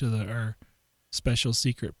lead you to our special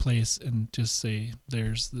secret place and just say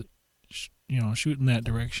there's the shoot in that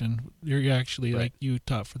direction. You're actually like you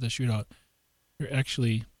taught for the shootout, you're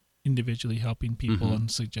actually individually helping people and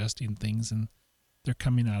suggesting things, and they're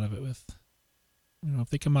coming out of it with if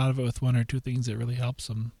they come out of it with one or two things that really helps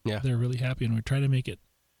them, they're really happy. And we're trying to make it,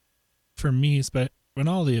 for me, on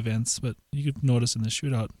all the events, but you could notice in the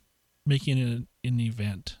shootout, making it an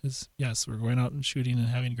event is, yes, we're going out and shooting and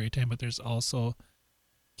having a great time, but there's also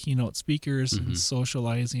keynote speakers and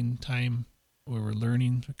socializing time where we're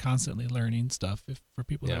constantly learning stuff for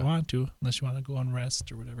people that want to, unless you want to go and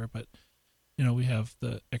rest or whatever. But, we have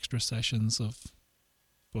the extra sessions of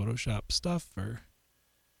Photoshop stuff or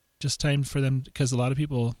just time for them, because a lot of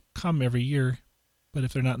people come every year, but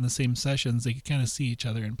if they're not in the same sessions, they can kind of see each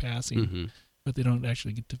other in passing, but they don't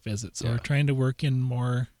actually get to visit. So we're trying to work in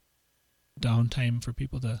more downtime for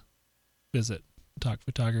people to visit, talk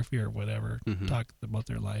photography or whatever, talk about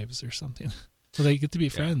their lives or something. So they get to be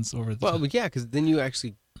friends over the time. Because then you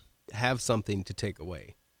actually have something to take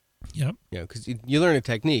away. Yep. Because you learn a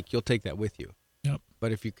technique, you'll take that with you. Yep.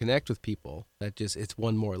 But if you connect with people, it's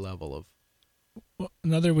one more level of. Well,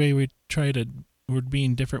 another way we're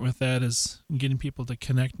being different with that is getting people to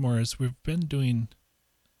connect more. Is we've been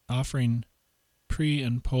offering pre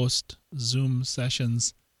and post Zoom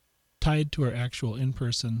sessions tied to our actual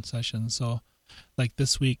in-person sessions. So like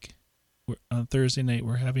this week, on Thursday night,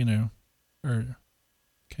 we're having our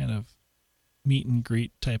kind of meet and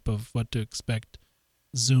greet type of what to expect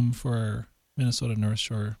Zoom for our Minnesota North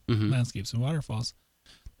Shore landscapes and waterfalls.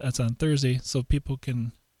 That's on Thursday, so people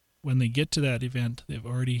can, when they get to that event, they've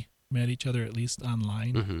already met each other at least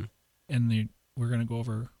online, and we're going to go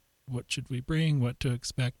over what should we bring, what to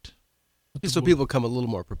expect. So people come a little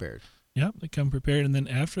more prepared. Yeah, they come prepared, and then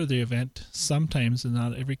after the event, sometimes, and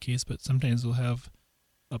not every case, but sometimes we'll have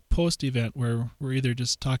a post-event where we're either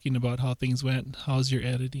just talking about how things went, how's your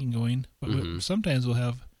editing going, but sometimes we'll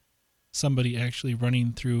have somebody actually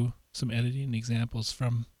running through some editing examples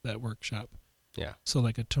from that workshop. Yeah. So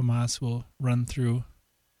like a Tomas will run through,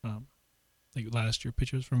 like last year,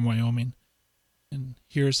 pictures from Wyoming, and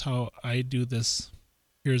here's how I do this.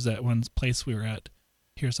 Here's that one place we were at.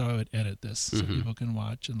 here's how I would edit this so Mhm. people can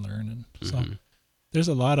watch and learn. And so Mhm. there's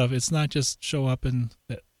a lot of, it's not just show up and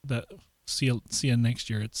that see you next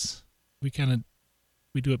year. It's, we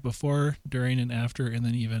do it before, during, and after, and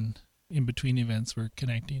then even in between events we're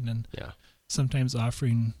connecting and Yeah. sometimes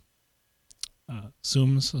offering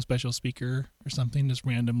Zooms, a special speaker or something just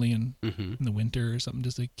randomly in the winter or something,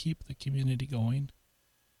 just to keep the community going.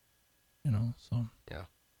 So. Yeah.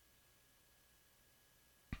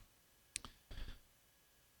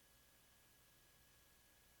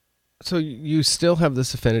 So you still have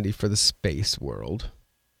this affinity for the space world.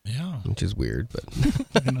 Yeah. Which is weird, but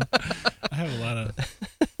I have a lot of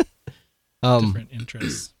different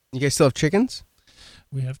interests. You guys still have chickens?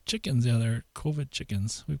 We have chickens. Yeah, they're COVID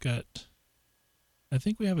chickens. I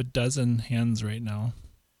think we have a dozen hens right now.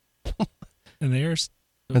 And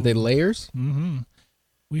Are they layers? Mm-hmm.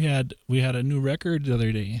 We had a new record the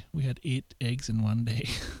other day. We had 8 eggs in one day,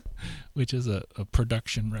 which is a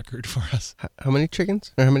production record for us. How many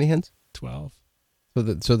chickens? Or how many hens? 12.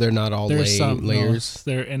 So they're not all There's some layers?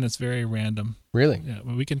 No, and it's very random. Really? Yeah,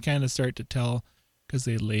 but we can kind of start to tell because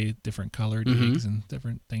they lay different colored eggs and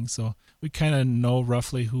different things. So we kind of know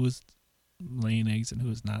roughly who's laying eggs and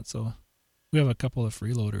who's not. So we have a couple of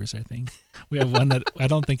freeloaders, I think. We have one that I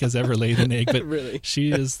don't think has ever laid an egg, but really?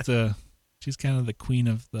 she's kind of the queen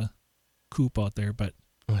of the coop out there. But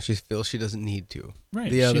She feels she doesn't need to. right,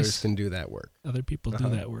 The others can do that work. Other people do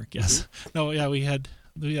that work. Yes. No. Yeah. We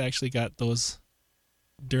actually got those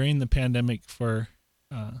during the pandemic for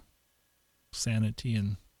sanity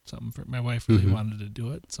and something. For my wife really wanted to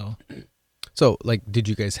do it. So, like, did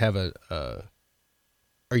you guys have are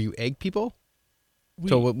you egg people?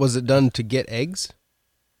 So was it done to get eggs?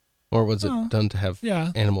 Or was it done to have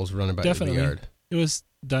animals run about in the yard? It was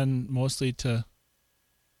done mostly to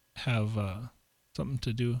have something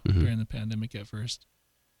to do during the pandemic at first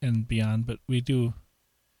and beyond. But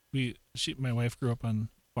my wife grew up on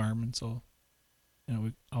farm, and so,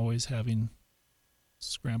 we always having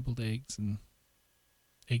scrambled eggs and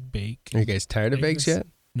egg bake. Are you guys tired of eggs yet?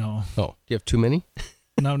 No. Oh, do you have too many?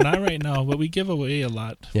 No, not right now, but we give away a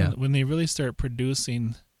lot. Yeah. When they really start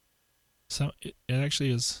producing, it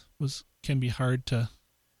actually can be hard to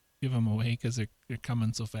give them away because they're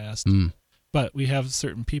coming so fast. But we have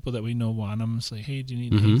certain people that we know want them. It's like, hey, do you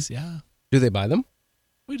need eggs? Yeah. Do they buy them?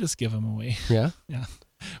 We just give them away. Yeah? Yeah.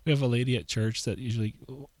 We have a lady at church that usually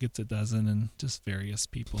gets a dozen, and just various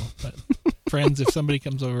people. But friends, if somebody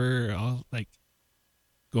comes over, I'll like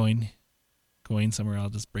going somewhere, I'll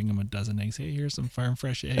just bring them a dozen eggs. Hey, here's some farm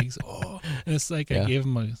fresh eggs. Oh, and it's like I gave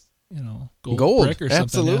them a gold brick or something.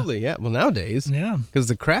 Absolutely, yeah. Well, nowadays, because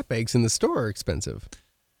the crap eggs in the store are expensive.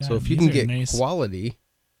 Yeah, so if you can get quality,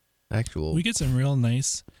 we get some real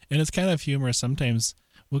nice, and it's kind of humorous. Sometimes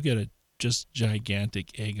we'll get a just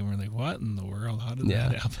gigantic egg, and we're like, "What in the world? How did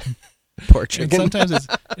that happen?" Poor chicken. And sometimes it's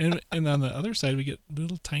and on the other side we get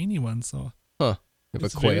little tiny ones. So you have a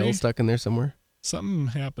quail stuck in there somewhere. Something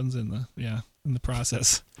happens in the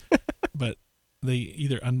process, but they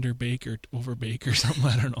either underbake or overbake or something.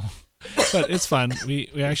 I don't know, but it's fun. We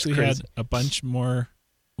actually had a bunch more.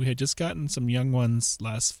 We had just gotten some young ones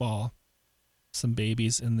last fall, some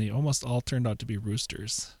babies, and they almost all turned out to be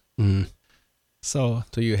roosters. So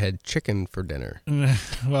you had chicken for dinner.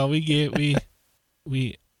 Well,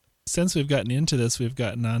 we since we've gotten into this, we've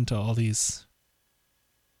gotten onto all these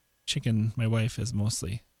chicken. My wife has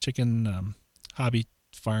mostly chicken hobby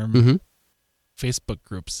farm Facebook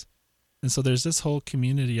groups, and so there's this whole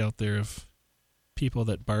community out there of people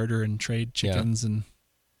that barter and trade chickens and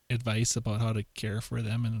advice about how to care for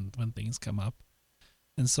them and when things come up.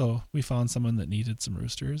 And so we found someone that needed some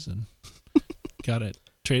roosters and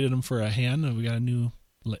traded them for a hen, and we got a new,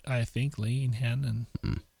 I think, laying hen,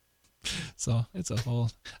 and so it's a whole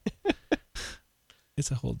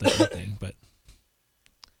different thing, but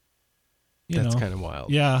that's kind of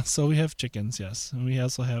wild. Yeah, so we have chickens, yes, and we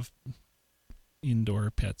also have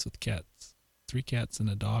indoor pets with cats, 3 cats and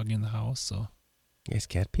a dog in the house. So you guys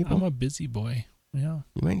cat people? I'm a busy boy. Yeah,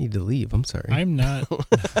 you might need to leave. I'm sorry. I'm not.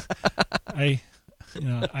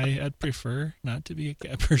 I'd prefer not to be a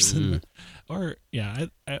cat person, or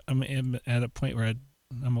I'm at a point where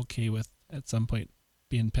I'm okay with at some point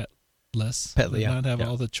being petless, not have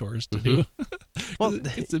all the chores to do. Well,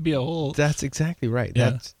 it to be a whole. That's exactly right.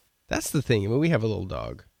 Yeah. That's the thing. I mean, we have a little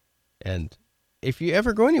dog, and if you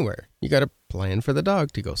ever go anywhere, you got to plan for the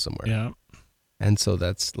dog to go somewhere. Yeah, and so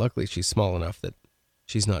luckily she's small enough that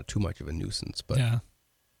she's not too much of a nuisance. But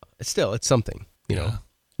it's something. You know,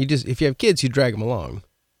 if you have kids, you drag them along.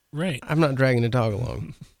 Right. I'm not dragging a dog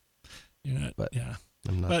along. You're not. But yeah.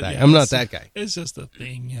 I'm not that. I'm not that guy. It's just a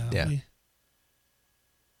thing. Yeah. Yeah.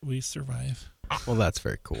 We survive. Well, that's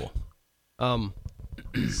very cool.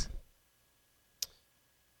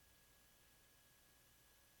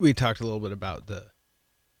 We talked a little bit about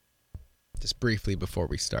just briefly before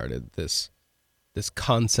we started, this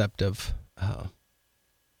concept of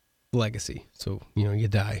legacy. So, you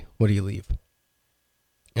die. What do you leave?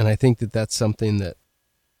 And I think that's something that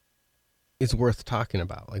is worth talking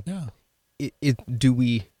about. Like, Yeah.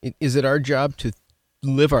 Is it our job to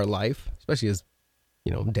live our life, especially as,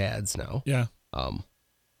 dads now, Yeah.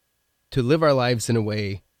 to live our lives in a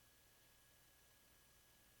way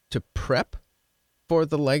to prep for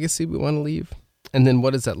the legacy we want to leave? And then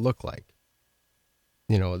what does that look like?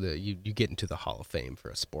 You get into the Hall of Fame for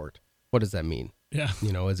a sport. What does that mean? Yeah.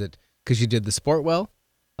 Is it because you did the sport well?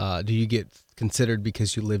 Do you get considered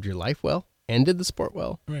because you lived your life well and did the sport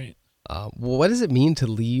well? Right. Well, what does it mean to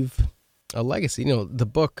leave a legacy? The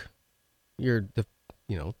book,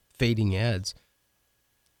 fading ads.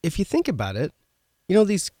 If you think about it,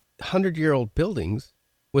 these 100-year-old buildings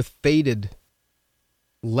with faded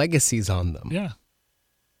legacies on them. Yeah.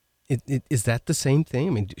 Is that the same thing? I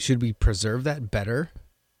mean, should we preserve that better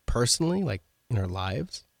personally, like in our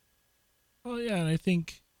lives? Well, yeah, and I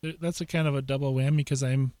think that's a kind of a double whammy because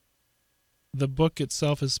the book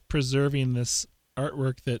itself is preserving this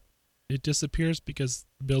artwork that it disappears because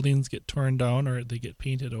buildings get torn down or they get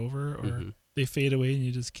painted over or they fade away and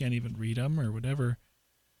you just can't even read them or whatever.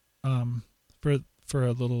 For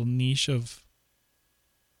a little niche of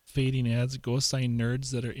fading ads, ghost sign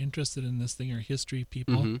nerds that are interested in this thing or history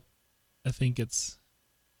people. Mm-hmm. I think it's,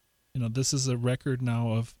 this is a record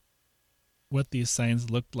now of what these signs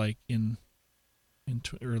looked like in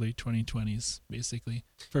early 2020s, basically.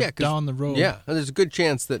 Down the road. Yeah, and there's a good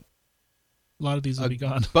chance that a lot of these will be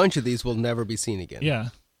gone. A bunch of these will never be seen again. Yeah.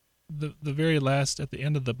 The very last, at the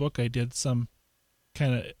end of the book, I did some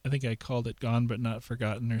kind of, I think I called it Gone But Not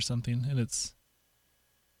Forgotten or something, and it's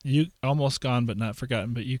almost gone but not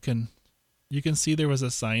forgotten, but you can see there was a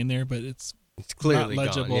sign there, but it's clearly not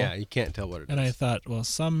legible. Gone. Yeah, you can't tell what it is. And I thought, well,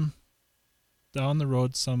 down the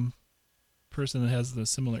road, some person that has the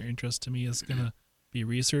similar interest to me is going to be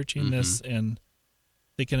researching this, and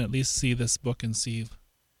they can at least see this book and see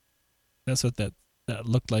that's what that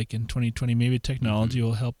looked like in 2020. Maybe technology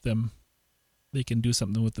will help them. They can do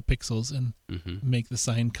something with the pixels and make the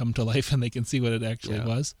sign come to life, and they can see what it actually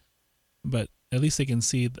was. But at least they can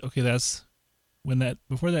see, okay, that's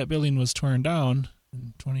before that building was torn down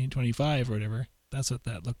in 2025 or whatever, that's what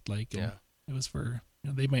that looked like. And it was for,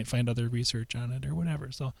 they might find other research on it or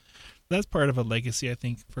whatever. So that's part of a legacy, I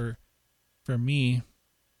think, for me.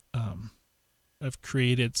 I've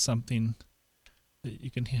created something that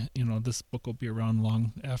you can, this book will be around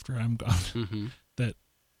long after I'm gone. That,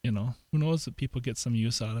 who knows if people get some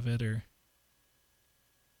use out of it, or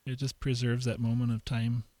it just preserves that moment of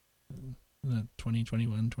time.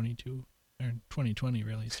 2021, 22, or 2020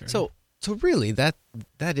 really started. So really, that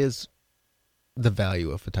is the value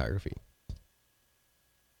of photography.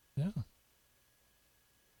 Yeah.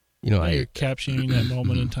 You're capturing that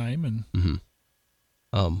moment in time, and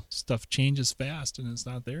stuff changes fast, and it's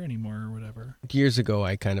not there anymore, or whatever. Years ago,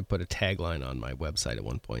 I kind of put a tagline on my website at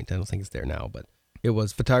one point. I don't think it's there now, but it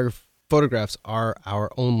was photographs are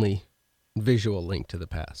our only visual link to the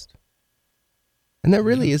past. And that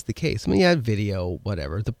really is the case. I mean, video,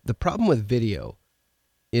 whatever. The problem with video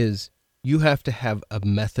is you have to have a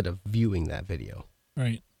method of viewing that video.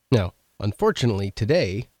 Right. Now, unfortunately,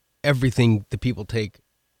 today, everything that people take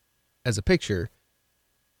as a picture,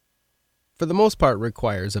 for the most part,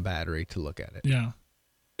 requires a battery to look at it. Yeah.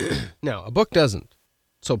 Now, a book doesn't.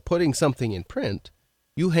 So putting something in print,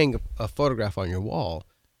 you hang a photograph on your wall,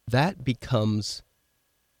 that becomes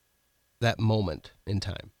that moment in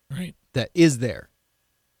time. Right. That is there.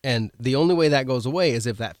 And the only way that goes away is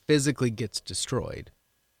if that physically gets destroyed.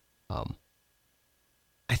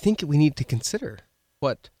 I think we need to consider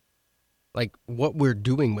what we're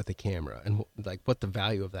doing with the camera and what the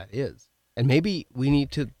value of that is. And maybe we need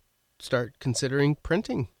to start considering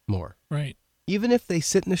printing more. Right. Even if they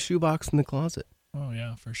sit in a shoebox in the closet. Oh,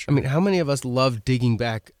 yeah, for sure. I mean, how many of us love digging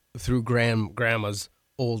back through grandma's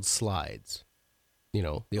old slides?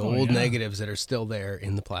 The old negatives that are still there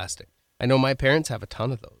in the plastic. I know my parents have a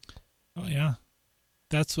ton of those. Oh, yeah.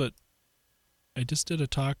 That's what I just did a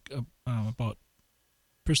talk about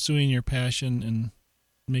pursuing your passion and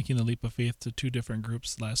making the leap of faith to 2 different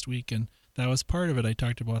groups last week. And that was part of it. I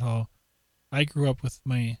talked about how I grew up with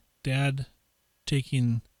my dad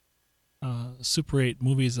taking Super 8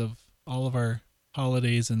 movies of all of our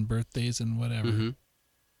holidays and birthdays and whatever.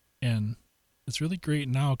 And it's really great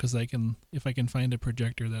now because if I can find a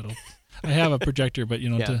projector I have a projector, but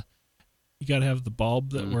you got to have the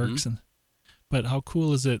bulb that works. But how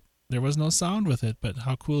cool is it? There was no sound with it, but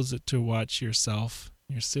how cool is it to watch yourself,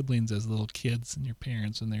 your siblings as little kids, and your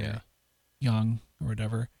parents when they're young or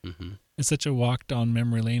whatever? Mm-hmm. It's such a walk down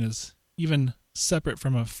memory lane, is even separate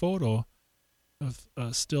from a photo of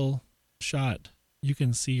a still shot. You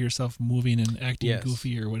can see yourself moving and acting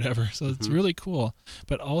goofy or whatever. So it's really cool.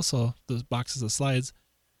 But also those boxes of slides,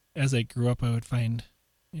 as I grew up, I would find,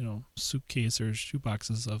 suitcase or shoe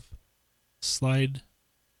boxes of slides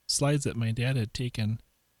that my dad had taken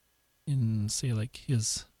in, say, like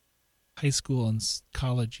his high school and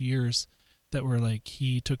college years, that were like,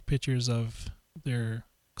 he took pictures of their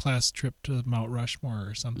class trip to Mount Rushmore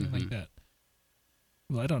or something like that.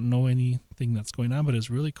 Well, I don't know anything that's going on, but it's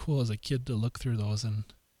really cool as a kid to look through those, and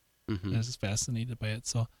I was just fascinated by it.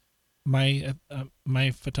 So my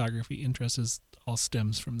photography interest all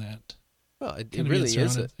stems from that. Well, it really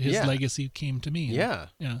is. His legacy came to me. Yeah.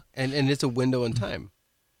 And it's a window in time.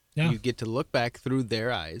 Yeah. You get to look back through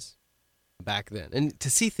their eyes back then, and to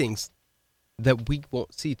see things that we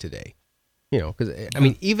won't see today. Because, I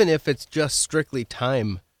mean, even if it's just strictly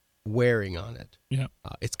time wearing on it,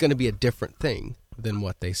 it's going to be a different thing than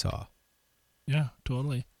what they saw. Yeah,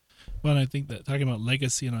 totally. Well, and I think that talking about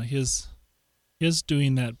legacy, his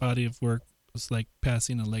doing that body of work was like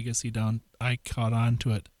passing a legacy down. I caught on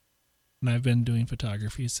to it, and I've been doing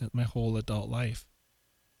photography since my whole adult life.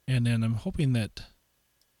 And then I'm hoping that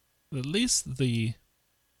at least the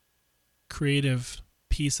creative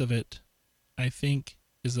piece of it, I think,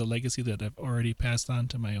 is a legacy that I've already passed on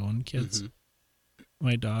to my own kids.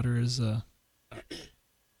 My daughter is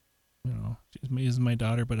she's my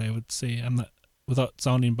daughter, but I would say, I'm not, without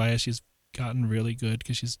sounding biased, she's gotten really good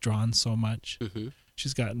because she's drawn so much.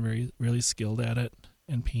 She's gotten really skilled at it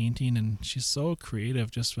and painting, and she's so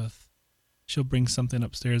creative. She'll bring something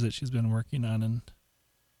upstairs that she's been working on and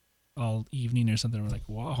all evening or something. We're like,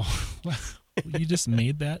 wow, you just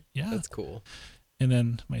made that? Yeah, that's cool. And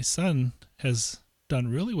then my son has done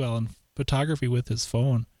really well in photography with his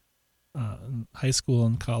phone, in high school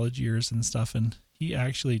and college years and stuff. And he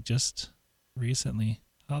actually just recently,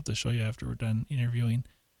 I'll have to show you after we're done interviewing,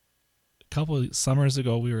 a couple of summers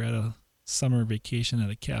ago, we were at a summer vacation at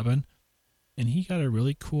a cabin, and he got a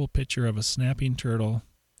really cool picture of a snapping turtle,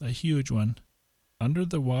 a huge one, under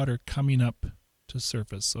the water coming up to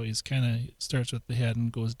surface. So he's kind of starts with the head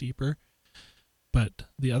and goes deeper. But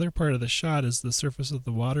the other part of the shot is the surface of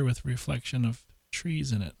the water with reflection of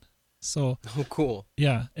trees in it. So, cool.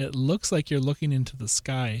 Yeah, it looks like you're looking into the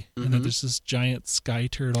sky, and then there's this giant sky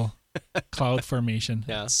turtle cloud formation.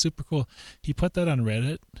 Yeah, it's super cool. He put that on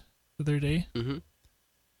Reddit the other day.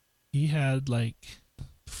 He had like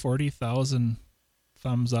 40,000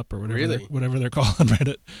 thumbs up or whatever, whatever they're called on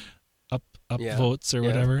Reddit, up votes or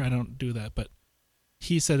whatever. I don't do that, but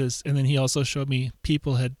he said and then he also showed me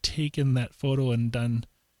people had taken that photo and done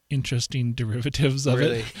interesting derivatives of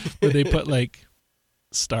it, where they put like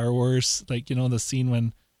Star Wars, like, the scene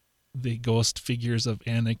when the ghost figures of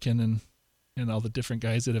Anakin and all the different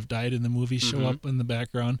guys that have died in the movie show up in the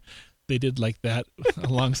background. They did like that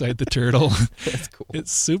alongside the turtle. That's cool.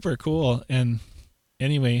 It's super cool. And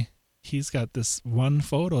anyway, he's got this one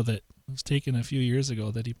photo that was taken a few years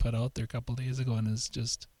ago that he put out there a couple days ago, and is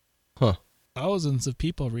just thousands of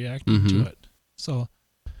people reacting to it. So,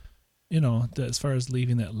 as far as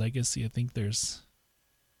leaving that legacy, I think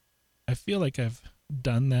I feel like I've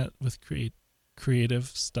done that with creative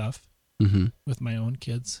stuff with my own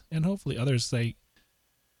kids, and hopefully others. Like,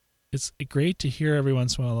 it's great to hear every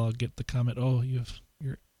once in a while I'll get the comment, "Oh, you've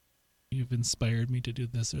inspired me to do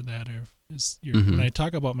this or that," or when I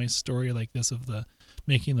talk about my story like this of the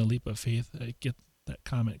making the leap of faith, I get that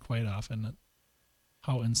comment quite often,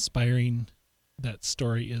 how inspiring that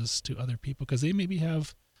story is to other people, because they maybe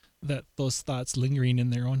have those thoughts lingering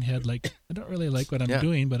in their own head, like, I don't really like what I'm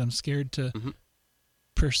doing, but I'm scared to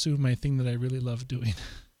pursue my thing that I really love doing.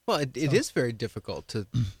 Well, it is very difficult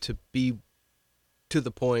to be to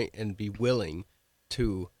the point and be willing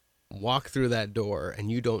to walk through that door and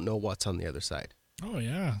you don't know what's on the other side. Oh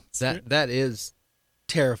yeah, that is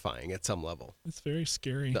terrifying at some level. It's very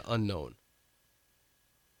scary, the unknown.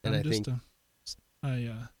 And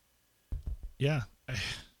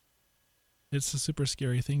it's a super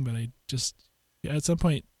scary thing, but at some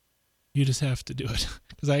point you just have to do it,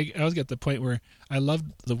 because I always get the point where I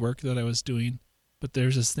loved the work that I was doing, but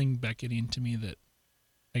there's this thing beckoning to me that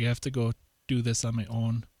I have to go do this on my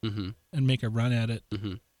own and make a run at it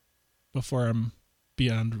before I'm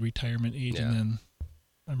beyond retirement age, and then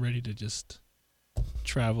I'm ready to just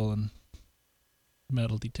travel and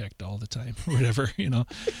metal detect all the time or whatever,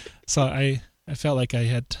 So I felt like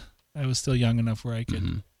I was still young enough where I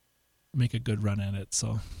could make a good run at it.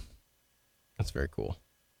 So That's very cool.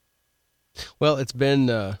 Well, it's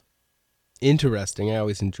been interesting. I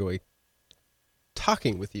always enjoy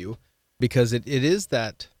talking with you because it is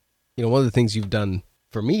that, one of the things you've done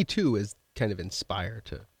for me too is kind of inspire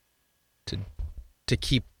to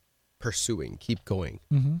keep pursuing, keep going.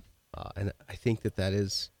 Mm-hmm. And I think that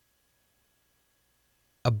is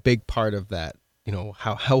a big part of that,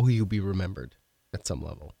 how will you be remembered at some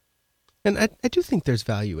level? And I do think there's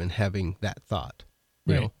value in having that thought,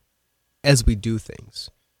 as we do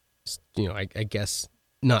things. I guess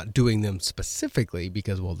not doing them specifically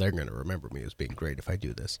because, they're going to remember me as being great if I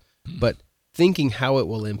do this. But thinking how it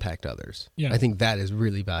will impact others. Yeah. I think that is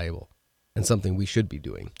really valuable and something we should be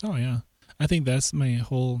doing. Oh, yeah. I think that's my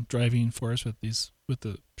whole driving force with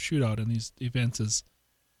the shootout and these events is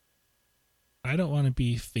I don't want to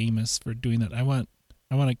be famous for doing that. I want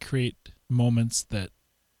to create moments that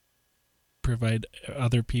provide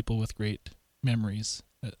other people with great memories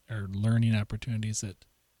that are learning opportunities that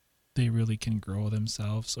they really can grow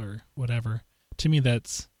themselves or whatever. To me,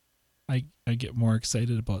 that's I get more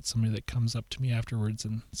excited about somebody that comes up to me afterwards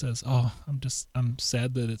and says, "Oh, I'm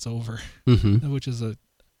sad that it's over," which is a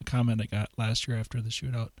comment I got last year after the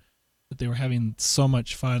shootout, that they were having so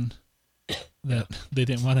much fun that they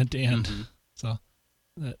didn't want it to end. Mm-hmm. So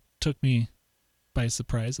that took me by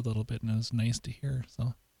surprise a little bit, and it was nice to hear.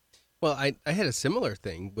 So, well, I had a similar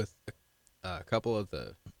thing with a couple of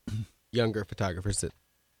the younger photographers that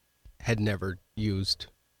had never used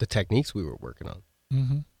the techniques we were working on.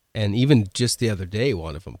 Mm-hmm. And even just the other day,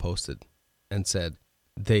 one of them posted and said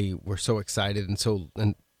they were so excited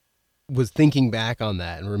and was thinking back on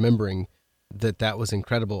that and remembering that was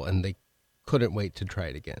incredible, and they couldn't wait to try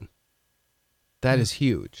it again. That is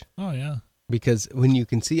huge. Oh, yeah. Because when you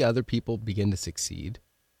can see other people begin to succeed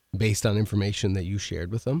based on information that you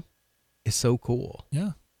shared with them, it's so cool.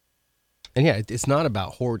 Yeah. And yeah, it's not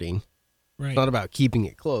about hoarding. Right. It's not about keeping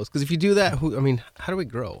it close. Because if you do that, how do we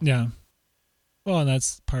grow? Yeah. Well, and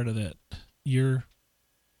that's part of it. You're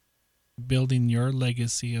building your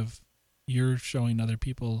legacy of you're showing other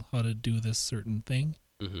people how to do this certain thing,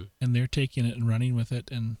 and they're taking it and running with it,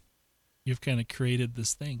 and you've kind of created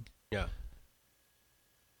this thing. Yeah.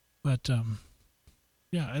 But,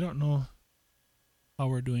 I don't know how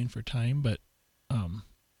we're doing for time, but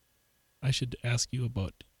I should ask you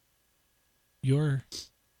about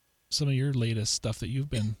some of your latest stuff that you've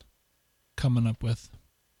been coming up with.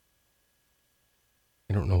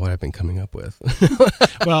 I don't know what I've been coming up with.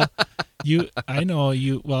 Well,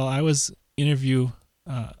 I was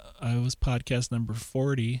I was podcast number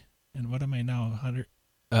 40, and what am I now,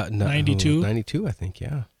 92? 92, I think,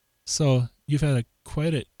 yeah. So you've had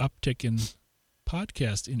quite an uptick in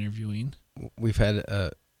podcast interviewing. We've had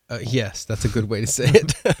yes, that's a good way to say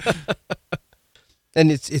it.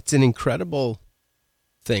 And it's an incredible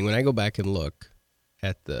thing. When I go back and look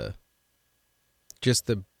at the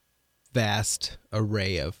vast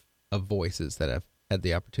array of voices that I've had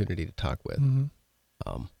the opportunity to talk with,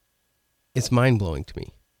 it's mind-blowing to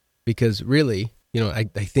me. Because really, I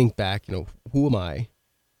think back, who am I?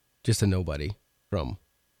 Just a nobody from,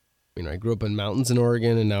 I grew up in mountains in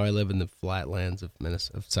Oregon, and now I live in the flatlands of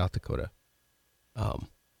South Dakota.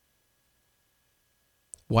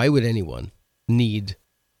 Why would anyone need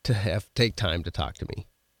to take time to talk to me?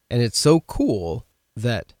 And it's so cool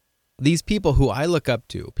that these people who I look up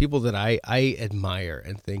to, people that I admire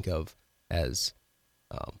and think of as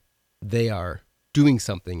they are doing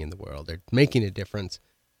something in the world, they're making a difference,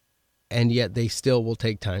 and yet they still will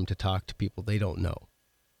take time to talk to people they don't know.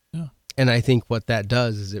 Yeah. And I think what that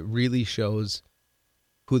does is it really shows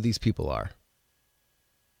who these people are.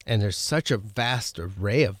 And there's such a vast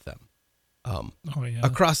array of them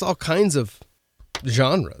across all kinds of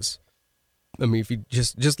genres. I mean, if you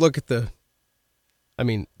just look at you've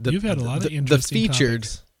had a lot of interesting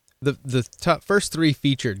topics. The top first 3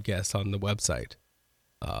 featured guests on the website.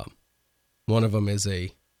 One of them is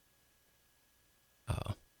a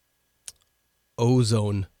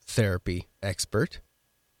ozone therapy expert.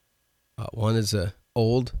 One is a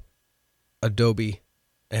old Adobe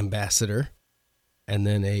ambassador, and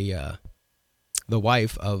then the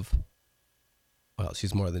wife of, well,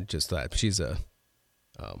 she's more than just that. She's a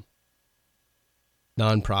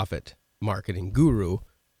nonprofit marketing guru,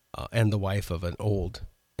 and the wife of an old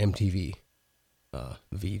MTV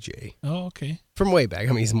VJ. Oh, okay. From way back. I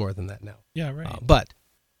mean, he's more than that now. Yeah, right. But,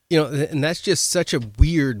 and that's just such a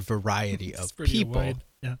weird variety of people. Wide.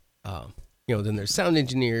 Yeah. Then there's sound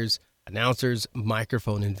engineers, announcers,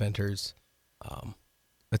 microphone inventors.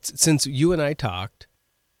 But since you and I talked,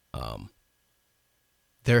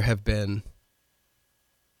 there have been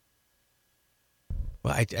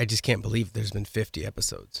Well, I just can't believe there's been 50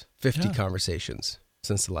 episodes, 50 Yeah. conversations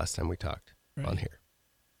since the last time we talked Right. on here.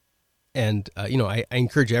 And, I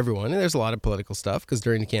encourage everyone, and there's a lot of political stuff, because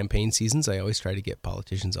during the campaign seasons, I always try to get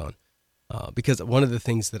politicians on. Because one of the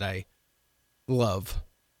things that I love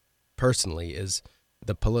personally is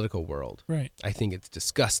the political world. Right. I think it's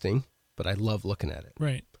disgusting, but I love looking at it.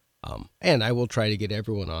 Right. And I will try to get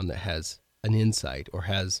everyone on that has an insight or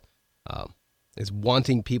is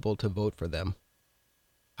wanting people to vote for them.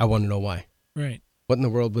 I want to know why. Right. What in the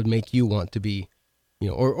world would make you want to be,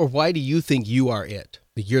 or why do you think you are it?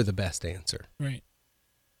 That you're the best answer. Right.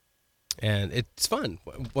 And it's fun.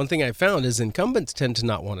 One thing I found is incumbents tend to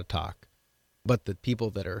not want to talk, but the people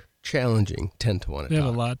that are challenging tend to want to They talk.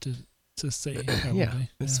 have a lot to say. Probably. Yeah,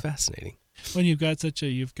 it's fascinating. When you've got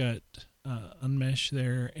Unmesh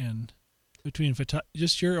there, and between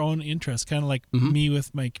just your own interests, kind of like Mhm. me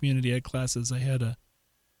with my community ed classes. I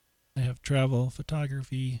have travel,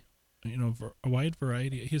 photography, a wide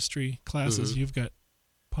variety of history classes. Mhm. You've got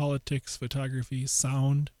politics, photography,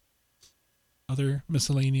 sound, other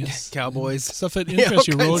miscellaneous Cowboys. stuff that Yeah, interests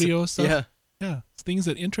you, all kinds of- rodeo stuff. Yeah. Things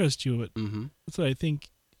that interest you. But Mm-hmm. that's what I think.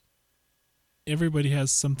 Everybody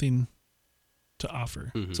has something to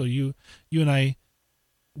offer. Mhm. So you and I,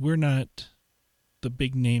 we're not the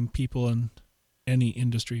big name people in any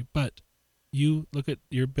industry, but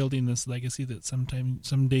you're building this legacy that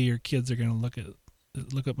someday your kids are going to look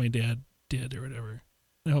at my dad did or whatever.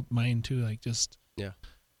 I hope mine too. Like just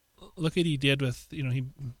look at he did with he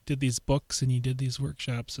did these books and he did these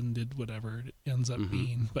workshops and did whatever it ends up Mhm.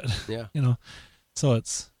 being. But Yeah. so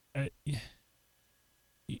it's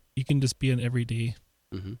you can just be an everyday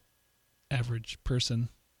Mm-hmm. average person,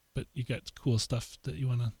 but you got cool stuff that you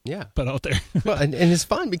want to Yeah. put out there. Well, and it's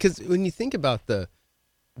fun because when you think about the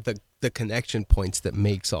connection points that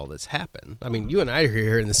makes all this happen. I mean, you and I are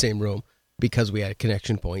here in the same room because we had a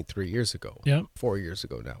connection point 3 years ago. Yep. 4 years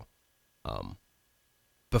ago now.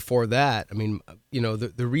 Before that, I mean,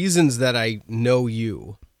 the reasons that I know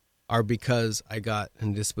you are because I got,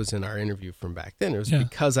 and this was in our interview from back then, it was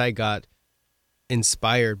because I got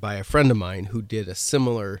inspired by a friend of mine who did a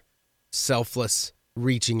similar selfless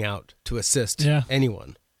reaching out to assist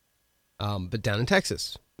anyone, but down in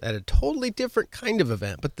Texas at a totally different kind of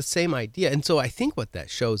event, but the same idea. And so I think what that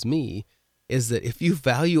shows me is that if you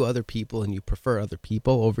value other people and you prefer other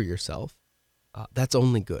people over yourself, that's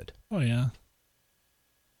only good. Oh yeah.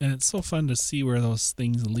 And it's so fun to see where those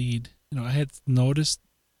things lead. I had noticed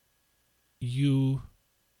you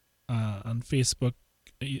on Facebook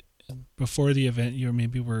before the event.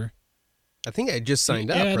 I think I just signed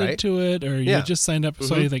up, added right? to it, or you just signed up.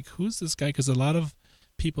 So Mhm. you're like, who's this guy? Because a lot of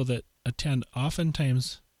people that attend,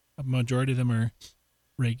 oftentimes, a majority of them are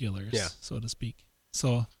regulars, so to speak.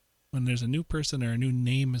 So when there's a new person or a new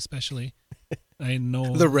name, especially, I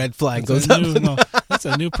know the red flag that's goes up. No, that's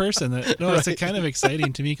a new person. It's a kind of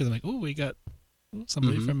exciting to me because I'm like, we got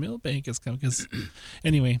somebody Mhm. from Millbank has come. Because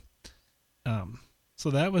anyway, so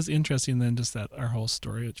that was interesting. Then just that our whole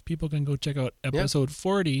story, which people can go check out episode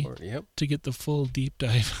 40 to get the full deep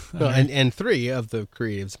dive. No, and 3 of the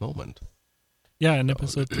Creatives Moment. Yeah, in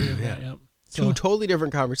episode 3 of that. Yep. So, 2 totally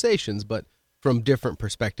different conversations, but from different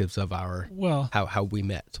perspectives of our how we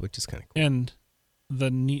met, which is kind of cool. And the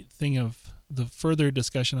neat thing of the further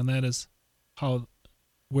discussion on that is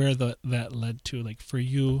where that led to, like for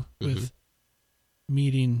you with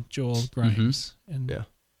meeting Joel Grimes and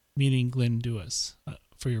meeting Glenn Dewis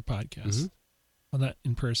for your podcast. Well, not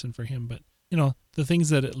in person for him, but the things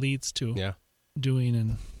that it leads to doing,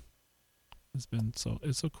 and it's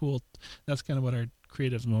so cool. That's kind of what our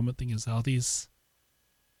Creative Moment thing is, how these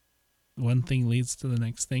one thing leads to the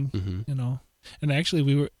next thing, And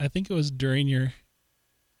actually I think it was during your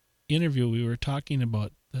interview, we were talking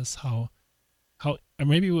about this, how or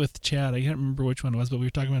maybe with Chad, I can't remember which one it was, but we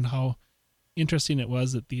were talking about how interesting it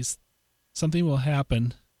was that something will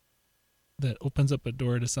happen that opens up a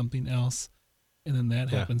door to something else, and then that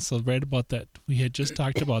happens. So right about that, we had just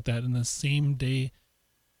talked about that, and the same day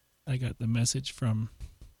I got the message from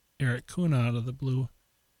Eric Kuhn out of the blue.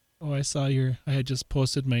 Oh, I saw I had just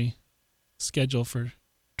posted my schedule for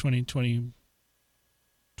 2020,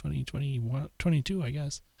 2021, 22, I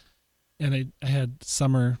guess. And I had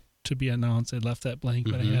summer to be announced. I left that blank,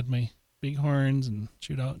 but I had my bighorns and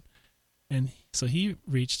shootout. And so he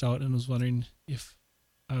reached out and was wondering if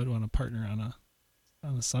I would want to partner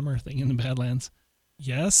on a summer thing in the Badlands.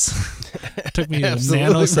 Yes. It took me a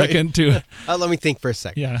nanosecond to... let me think for a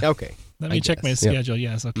second. Yeah. Okay. Let me check my schedule.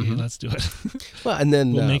 Yes. Okay, let's do it. Well, and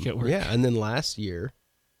then... we'll make it work. Yeah, and then last year,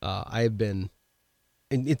 I've been...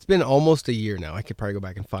 And it's been almost a year now. I could probably go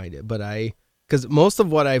back and find it. But because most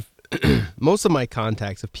of what I've most of my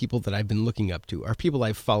contacts of people that I've been looking up to are people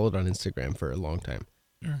I've followed on Instagram for a long time.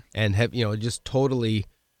 Sure. And have, just totally,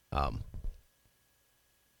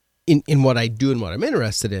 in what I do and what I'm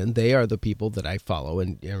interested in, they are the people that I follow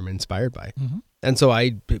and am inspired by. Mm-hmm. And so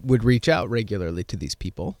I would reach out regularly to these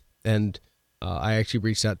people. And I actually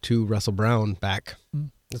reached out to Russell Brown back,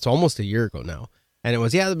 it's almost a year ago now. And it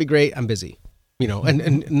was, that'd be great. I'm busy,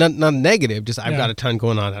 and not negative, just I've got a ton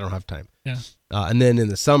going on. I don't have time. Yeah. And then in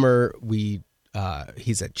the summer, he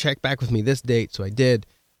said, check back with me this date. So I did.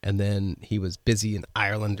 And then he was busy in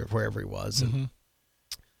Ireland or wherever he was. And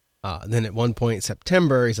then at one point in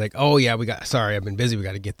September, he's like, oh yeah, sorry, I've been busy. We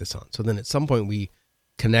got to get this on. So then at some point we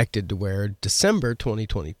connected to where December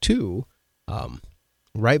 2022,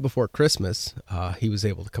 right before Christmas, he was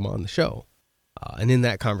able to come on the show. And in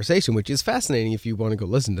that conversation, which is fascinating if you want to go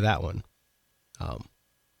listen to that one,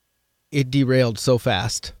 it derailed so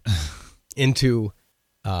fast into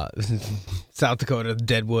South Dakota,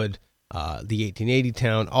 Deadwood, the 1880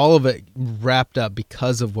 town, all of it wrapped up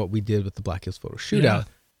because of what we did with the Black Hills Photo Shootout. Yeah.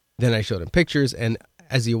 Then I showed him pictures, and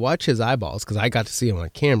as you watch his eyeballs, because I got to see him on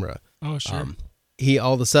camera, Oh, sure. he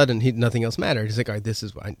all of a sudden, nothing else mattered. He's like, all right, this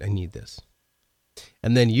is I need this.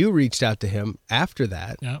 And then you reached out to him after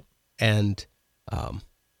that, and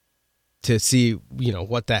to see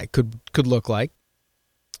what that could look like.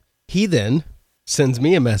 He then sends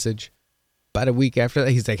me a message about a week after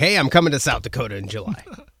that. He's like, hey, I'm coming to South Dakota in July.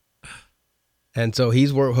 And so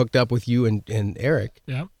he's hooked up with you and Eric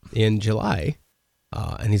in July,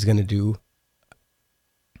 and he's going to do,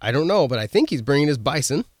 I don't know, but I think he's bringing his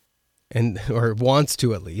bison, or wants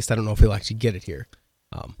to at least. I don't know if he'll actually get it here.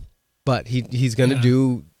 But he's going to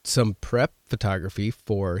do some prep photography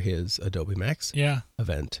for his Adobe Max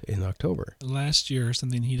event in October. Last year or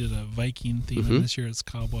something, he did a Viking theme, and this year it's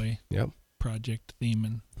cowboy project theme,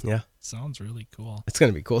 and sounds really cool. It's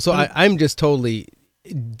going to be cool. So I'm just totally,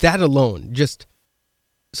 that alone, just,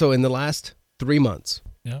 so in the last 3 months,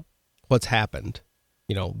 what's happened,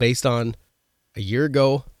 based on a year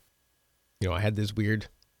ago, I had this weird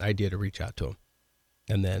idea to reach out to him,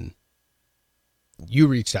 and then you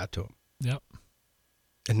reached out to him. Yep.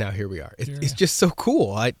 And now here we are. It's just so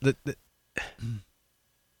cool.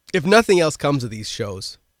 If nothing else comes of these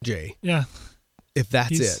shows, Jay. Yeah. If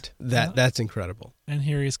that's that's incredible. And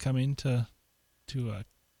here he's coming to Deadwood,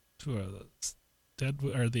 or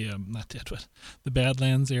not Deadwood, the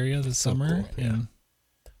Badlands area this summer, cool. and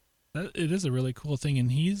it is a really cool thing.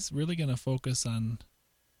 And he's really going to focus on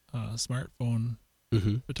smartphone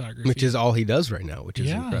photography, which is all he does right now, which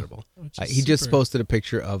is incredible. He just posted a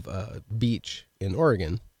picture of a beach in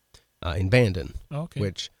Oregon, in Bandon,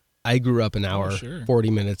 which I grew up 40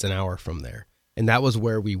 minutes an hour from there. And that was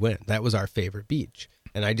where we went. That was our favorite beach.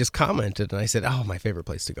 And I just commented and I said, oh, my favorite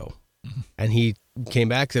place to go. And he came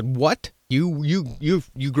back and said, what? You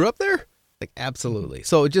grew up there? Like, absolutely.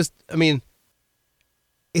 So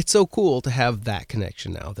it's so cool to have that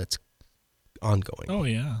connection now that's ongoing. Oh,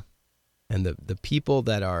 yeah. And the people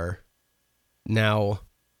that are now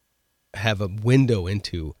have a window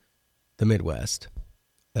into the Midwest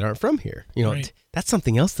that aren't from here. That's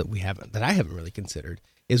something else that I haven't really considered,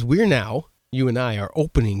 is you and I are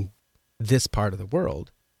opening this part of the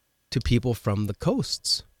world to people from the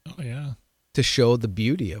coasts. Oh, yeah. To show the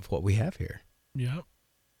beauty of what we have here. Yeah.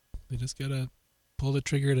 They just got to pull the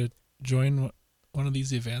trigger to join one of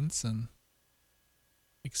these events and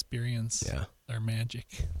experience our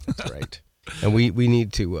magic. That's right. And we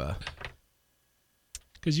need to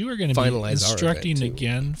because you were going to be instructing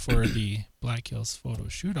again for the Black Hills Photo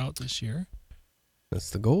Shootout this year. That's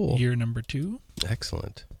the goal. Year number 2.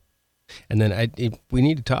 Excellent. And then we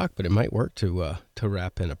need to talk, but it might work to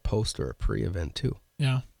wrap in a post or a pre-event too.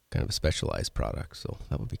 Yeah. Kind of a specialized product, so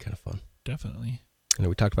that would be kind of fun. Definitely. I know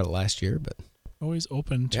we talked about it last year, but always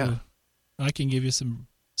open to. Yeah. I can give you some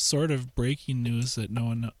sort of breaking news that no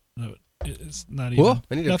one it's not even. Whoa,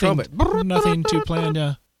 I need a trumpet. Nothing too planned.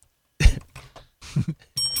 Yeah.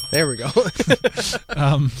 There we go.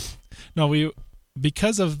 No,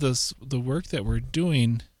 because of the work that we're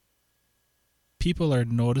doing, people are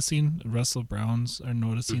noticing. Russell Browns are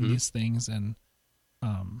noticing these things, and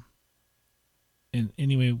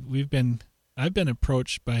anyway, I've been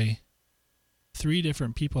approached by 3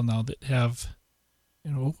 different people now that have,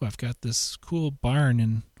 I've got this cool barn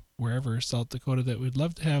in wherever, South Dakota, that we'd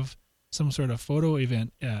love to have some sort of photo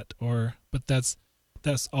event at, but that's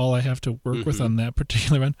all I have to work with on that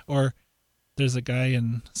particular one. Or there's a guy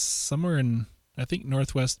somewhere in, I think,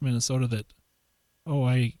 northwest Minnesota that,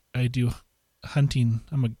 I do hunting.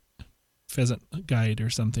 I'm a pheasant guide or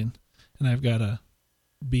something, and I've got a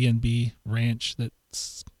B&B ranch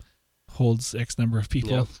that's holds X number of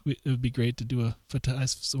people. Yeah. It would be great to do I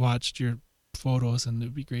watched your photos, and it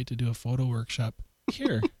would be great to do a photo workshop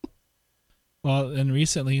here. Well, and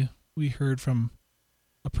recently we heard from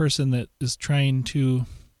a person that is trying to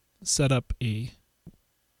set up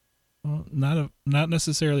not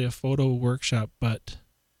necessarily a photo workshop, but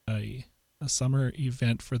a summer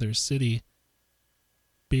event for their city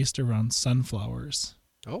based around sunflowers.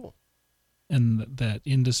 Oh. And that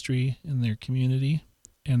industry in their community,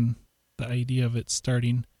 and the idea of it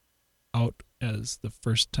starting out as the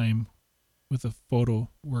first time with a photo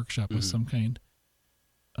workshop of some kind.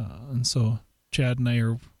 And so Chad and I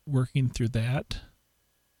are working through that.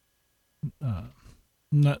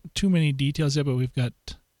 Not too many details yet, but we've got,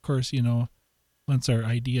 of course, once our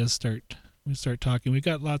ideas we start talking, we've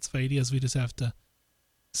got lots of ideas. We just have to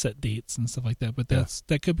set dates and stuff like that. But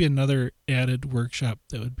that could be another added workshop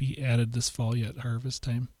that would be added this fall yet, harvest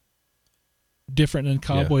time. Different than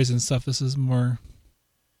cowboys and stuff. This is more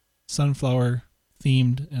sunflower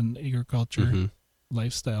themed and agriculture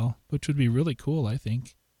lifestyle, which would be really cool, I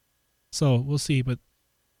think. So we'll see, but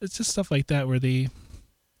it's just stuff like that where the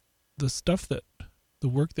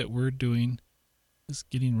work that we're doing is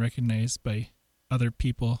getting recognized by other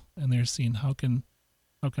people, and they're seeing how can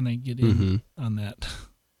I get in on that.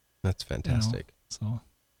 That's fantastic. So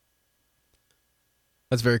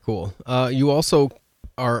that's very cool. You also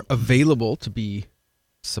are available to be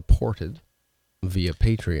supported via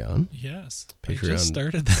Patreon. Yes. Patreon. I just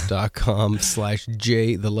started that.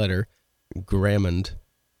 .com/J, the letter, Grammond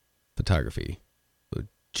Photography. So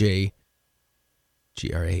J,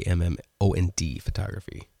 Grammond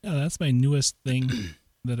Photography. Yeah, that's my newest thing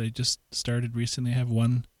that I just started recently. I have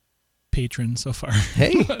one patron so far.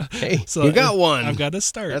 Hey, so you got one. I've got to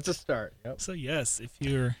start. That's a start. Yep. So yes, if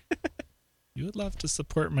you would love to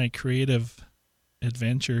support my creative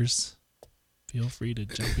adventures, feel free to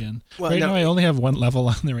jump in. Well, now I only have one level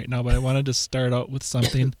on there right now, but I wanted to start out with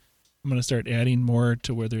something. I'm going to start adding more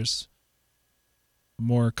to where there's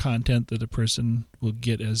more content that a person will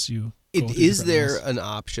get as you go through Is there an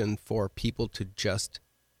option for people to just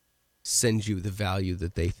send you the value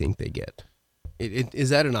that they think they get? Is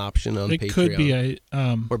that an option on Patreon? It could be.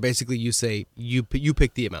 Where basically you say, you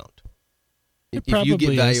pick the amount. If probably you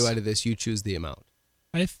get value is. out of this, you choose the amount.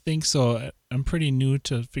 I think so. I'm pretty new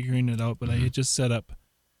to figuring it out, but I had just set up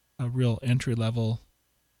a real entry level.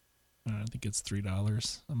 I think it's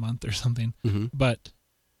 $3 a month or something. But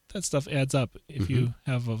that stuff adds up if you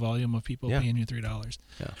have a volume of people paying you $3.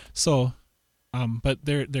 Yeah. So, but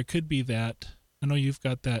there could be that. I know you've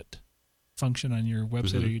got that function on your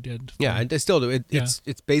website, or you did. Yeah, I still do.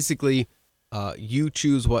 It's basically you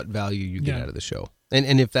choose what value you get out of the show,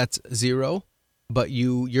 and if that's 0, but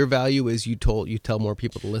your value is you tell more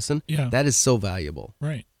people to listen. Yeah, that is so valuable,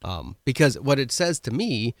 right? Because what it says to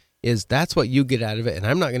me is that's what you get out of it, and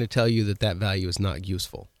I'm not going to tell you that value is not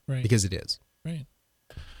useful, right? Because it is, right?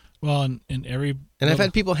 Well, and I've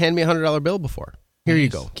had people hand me $100 bill before. Here you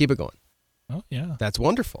go, keep it going. Oh yeah, that's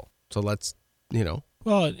wonderful. So let's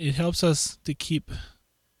Well, it helps us to keep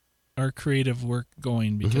our creative work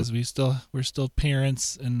going because we're still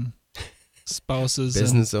parents and spouses,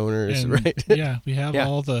 business owners, right? Yeah, we have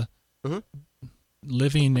all the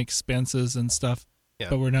living expenses and stuff,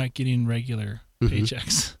 but we're not getting regular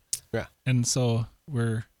paychecks. Yeah, and so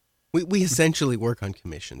we essentially work on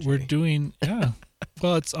commission. Jay. We're doing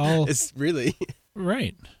Well, it's really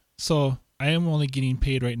right. So I am only getting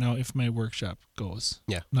paid right now if my workshop goes.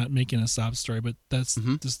 Yeah. Not making a sob story, but that's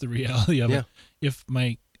just the reality of it. If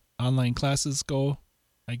my online classes go,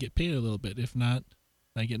 I get paid a little bit. If not,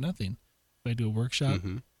 I get nothing. If I do a workshop,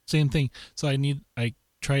 same thing. So I'm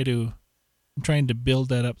trying to build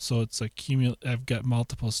that up so it's I've got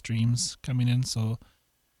multiple streams coming in. So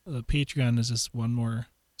the Patreon is just one more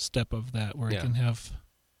step of that where I can have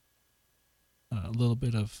a little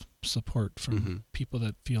bit of support from people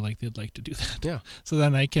that feel like they'd like to do that. Yeah. So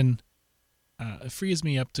then I can, it frees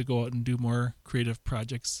me up to go out and do more creative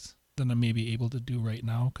projects than I'm maybe able to do right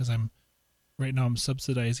now. Cause I'm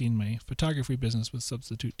subsidizing my photography business with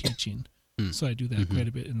substitute teaching. So I do that quite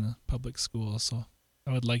a bit in the public school. So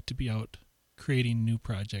I would like to be out creating new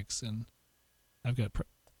projects, and I've got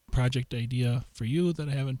project idea for you that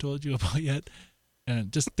I haven't told you about yet.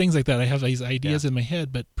 And just things like that. I have these ideas in my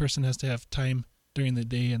head, but person has to have time during the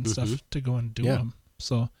day and stuff to go and do them.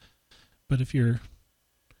 So, but if you're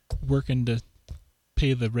working to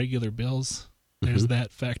pay the regular bills, there's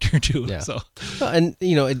that factor too. Yeah. So, and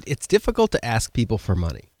it's difficult to ask people for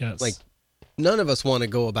money. Yes. Like none of us want to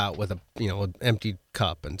go about with an empty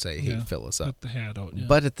cup and say, "Hey, fill us up." Put the hat out. Yeah.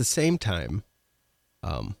 But at the same time,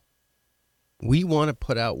 we want to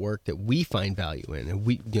put out work that we find value in, and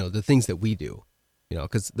the things that we do,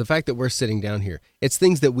 because the fact that we're sitting down here, it's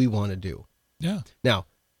things that we want to do. Yeah. Now,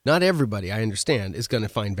 not everybody, I understand, is going to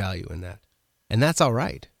find value in that, and that's all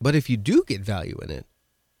right. But if you do get value in it,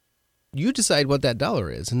 you decide what that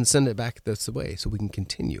dollar is and send it back this way so we can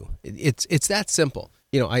continue. It's that simple.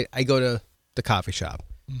 I go to the coffee shop.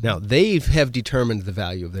 Mm-hmm. Now, they have determined the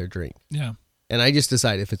value of their drink. Yeah. And I just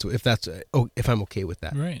decide if I'm okay with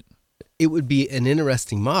that. Right. It would be an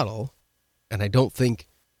interesting model, and I don't think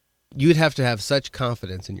you'd have to have such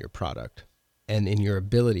confidence in your product and in your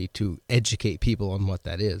ability to educate people on what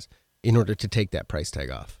that is in order to take that price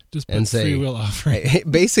tag off. Just put free will offering.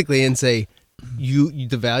 Basically, and say,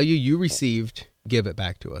 the value you received, give it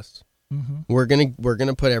back to us. Mm-hmm. We're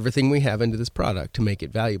gonna put everything we have into this product to make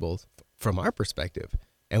it valuable from our perspective.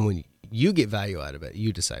 And when you get value out of it,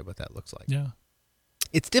 you decide what that looks like. Yeah.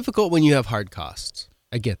 It's difficult when you have hard costs.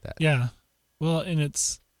 I get that. Yeah. Well, and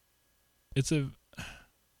it's a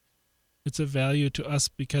value to us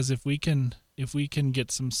because if we can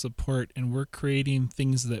get some support and we're creating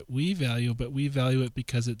things that we value, but we value it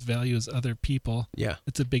because it values other people. Yeah.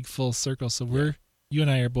 It's a big full circle. So you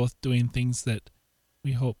and I are both doing things that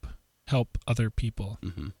we hope help other people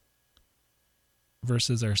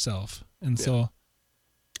versus ourselves. And so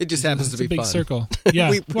it just happens to be fun. It's a big circle.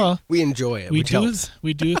 Yeah. we enjoy it. We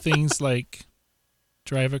do things like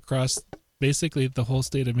drive across basically the whole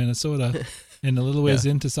state of Minnesota and a little ways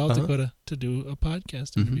into South Dakota to do a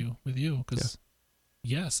podcast interview with you. Because,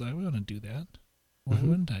 yes, I want to do that. Why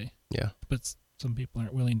wouldn't I? Yeah. But some people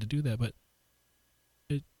aren't willing to do that. But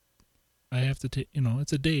I have to take,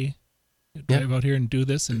 it's a day. Drive out here and do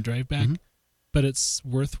this and drive back. But it's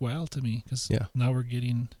worthwhile to me because now we're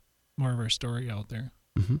getting more of our story out there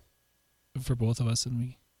for both of us.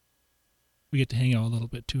 And we get to hang out a little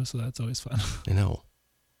bit too. So that's always fun. I know.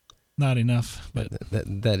 Not enough, but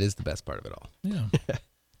that is the best part of it all. Yeah.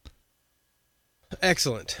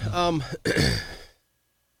 Excellent.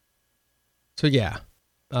 So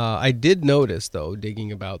I did notice though,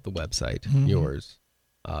 digging about the website, yours,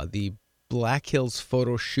 the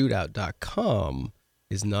blackhillsphotoshootout.com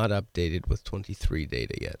is not updated with 23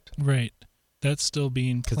 data yet. Right. That's still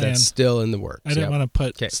being planned. Because that's still in the works. I didn't want to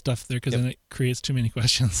put stuff there because then it creates too many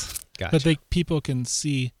questions. Gotcha. But people can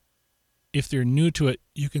see. If they're new to it,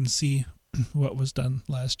 you can see what was done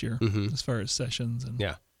last year as far as sessions and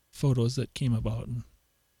photos that came about. And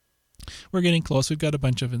we're getting close. We've got a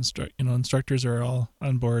bunch of instructors are all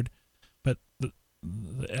on board, but the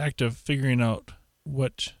act of figuring out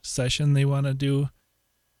what session they want to do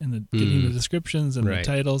and getting the descriptions and the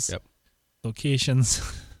titles, locations,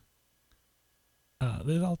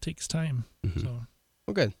 that all takes time. So,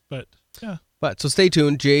 well, good. But yeah. So stay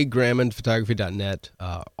tuned, jgrammondphotography.net,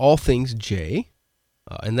 all things J,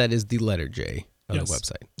 and that is the letter J on the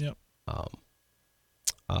website. Yep.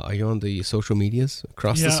 Are you on the social medias,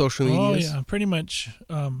 across the social medias? Oh, yeah, pretty much.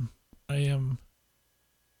 I am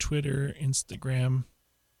Twitter, Instagram,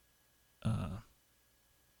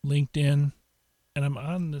 LinkedIn, and I'm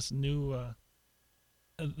on this new,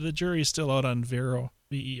 the jury's still out on Vero,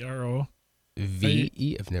 Vero.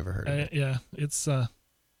 V-E? I've never heard of it. Yeah, it's a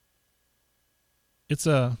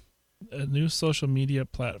new social media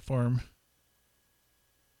platform.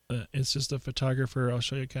 It's just a photographer. I'll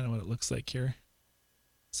show you kind of what it looks like here.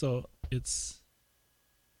 So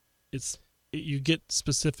you get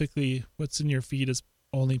specifically what's in your feed is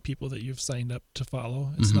only people that you've signed up to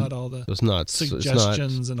follow. It's not all the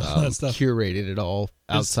suggestions and all that stuff. Curated at all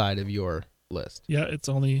outside of your list. Yeah, it's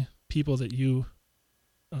only people that you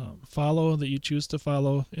follow, that you choose to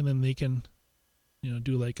follow, and then they can,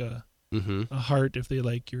 do like a heart if they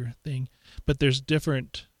like your thing. But there's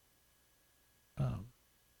different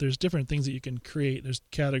things that you can create. There's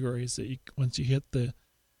categories that once you hit the,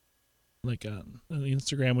 like on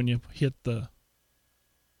Instagram, when you hit the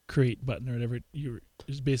create button or whatever, it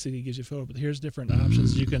basically gives you a photo. But here's different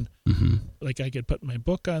options. You can, like I could put my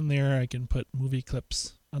book on there. I can put movie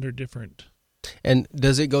clips under different. And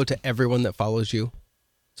does it go to everyone that follows you?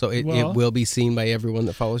 So it will be seen by everyone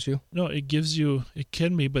that follows you? No, it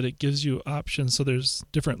can be, but it gives you options. So there's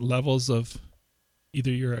different levels of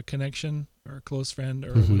either you're a connection or a close friend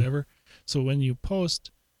or whatever. So when you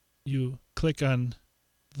post, you click on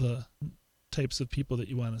the types of people that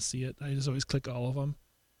you want to see it. I just always click all of them.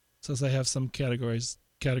 So as I have some categorized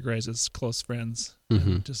as close friends,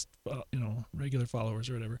 and just, regular followers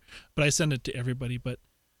or whatever. But I send it to everybody, but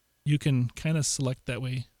you can kind of select that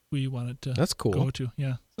way who you want it to go to.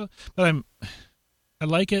 Yeah. So, but I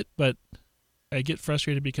like it, but I get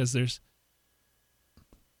frustrated because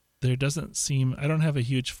there doesn't seem, I don't have a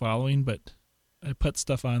huge following, but I put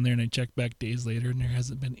stuff on there and I check back days later and there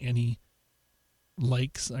hasn't been any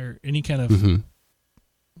likes or any kind of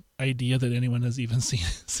idea that anyone has even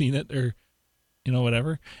seen it or,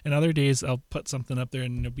 whatever. And other days I'll put something up there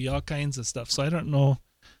and there'll be all kinds of stuff. So I don't know.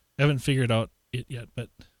 I haven't figured out it yet, but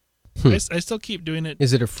I still keep doing it.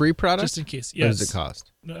 Is it a free product? Just in case. Yes. What does it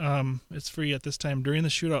cost? It's free at this time. During the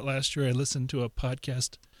shootout last year, I listened to a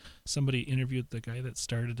podcast. Somebody interviewed the guy that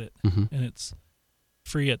started it, and it's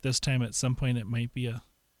free at this time. At some point, it might be a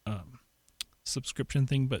subscription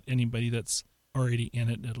thing, but anybody that's already in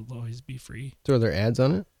it, it'll always be free. So are there ads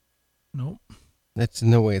on it? Nope. That's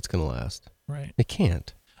no way it's going to last. Right. It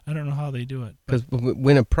can't. I don't know how they do it. Because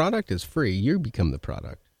when a product is free, you become the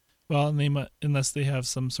product. Well, and unless they have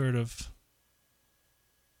some sort of,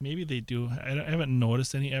 maybe they do. I haven't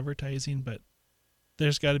noticed any advertising, but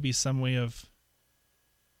there's got to be some way of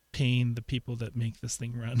paying the people that make this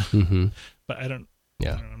thing run. But I don't.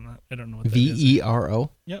 Yeah. I don't know what that is. VERO.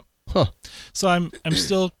 Yep. Huh. So I'm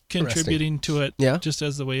still contributing to it. Yeah. Just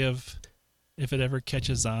as a way of, if it ever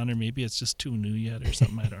catches on, or maybe it's just too new yet or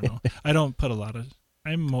something. I don't know. I don't put a lot of.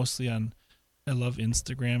 I'm mostly on. I love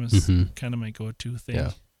Instagram is kind of my go-to thing.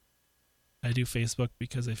 Yeah. I do Facebook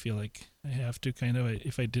because I feel like I have to kind of.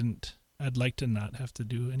 If I didn't, I'd like to not have to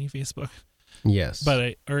do any Facebook. Yes.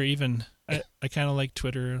 But I kind of like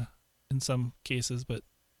Twitter in some cases, but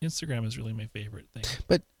Instagram is really my favorite thing.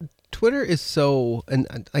 But Twitter is so,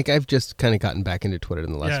 and like I've just kind of gotten back into Twitter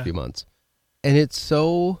in the last few months, and it's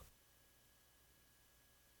so.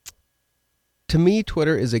 To me,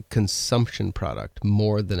 Twitter is a consumption product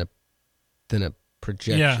more than a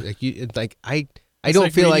projection. Yeah. I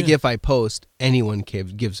don't feel like if I post, anyone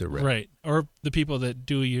gives a rip. Right. Or the people that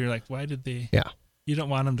do, you're like, why did they? Yeah. You don't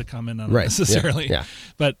want them to comment on it necessarily. Yeah.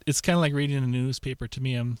 But it's kind of like reading a newspaper to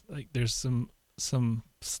me. I'm like, there's some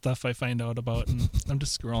stuff I find out about, and I'm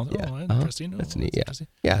just scrolling. Yeah. Oh, interesting. That's neat. That's interesting.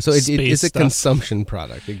 Yeah. So it's a consumption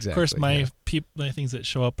product. Exactly. Of course, my things that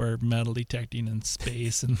show up are metal detecting and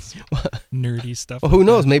space and nerdy stuff. Well, who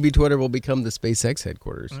knows? Maybe Twitter will become the SpaceX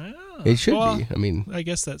headquarters. It should be. I mean, I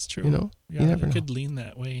guess that's true. You never know. Could lean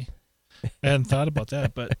that way. I hadn't thought about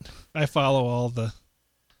that, but I follow all the,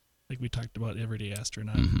 like we talked about, Everyday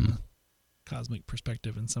Astronaut, and Cosmic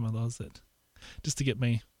Perspective, and some of those that, just to get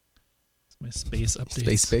my space updates.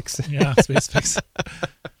 Space fix. Yeah, space fix.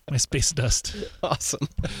 My space dust. Awesome.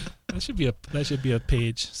 That should be a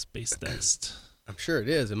page. Space dust. I'm sure it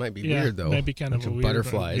is. It might be weird though. It might be kind of weird.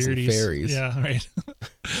 Butterflies and fairies. Yeah, right.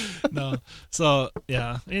 No. So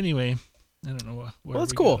yeah. Anyway, I don't know where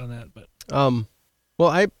that's we cool got on that, but well,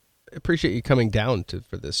 I appreciate you coming down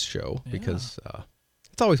for this show because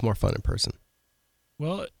it's always more fun in person.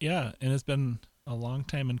 Well, yeah, and it's been a long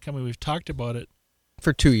time in coming. We've talked about it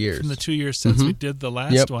for 2 years. From the 2 years since we did the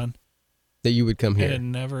last one. That you would come here.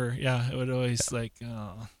 And it would always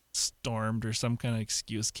stormed or some kind of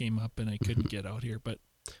excuse came up and I couldn't get out here. But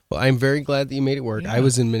well, I'm very glad that you made it work. Yeah. I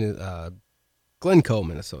was in Glencoe,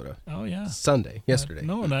 Minnesota. Oh, yeah. Yesterday.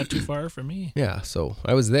 No, not too far from me. Yeah, so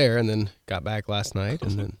I was there and then got back last night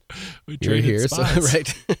and then we you're here. So,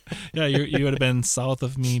 right. Yeah, you would have been south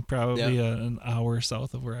of me, probably an hour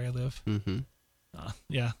south of where I live. Mm-hmm.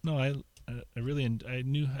 Yeah, no, I really, I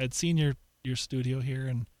knew I'd seen your studio here,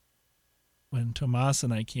 and when Tomas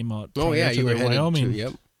and I came out, you were headed Wyoming,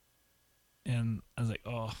 to, and I was like,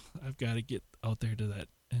 oh, I've got to get out there to that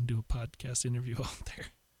and do a podcast interview out there.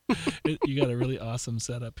 You got a really awesome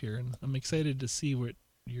setup here, and I'm excited to see what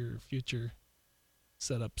your future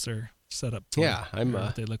setups are set up for. Yeah,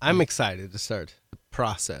 I'm excited to start the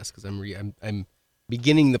process because I'm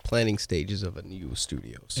beginning the planning stages of a new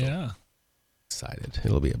studio. So yeah, excited!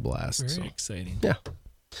 It'll be a blast. Very exciting. Yeah.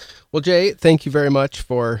 Well, Jay, thank you very much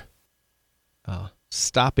for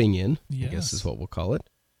stopping in. Yes. I guess is what we'll call it,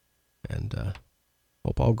 and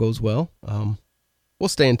hope all goes well. We'll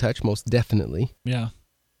stay in touch, most definitely. Yeah.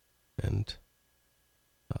 And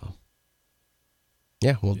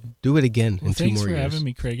we'll do it again in 2 more years. Thanks for having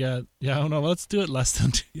me, Craig. Yeah, I don't know. Let's do it less than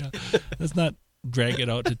 2. Yeah, let's not drag it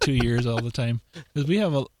out to 2 years all the time because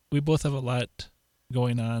we both have a lot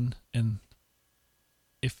going on, and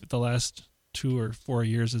if the last 2 or 4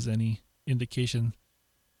 years is any indication,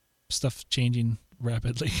 stuff changing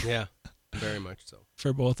rapidly. Yeah, very much so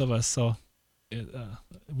for both of us. So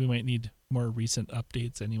we might need more recent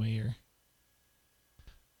updates anyway, or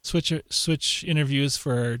switch interviews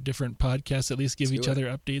for our different podcasts. At least give each other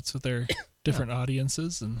updates with our different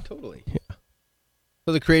audiences and totally. Yeah.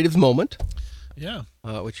 So the Creative Moment,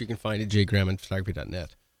 which you can find at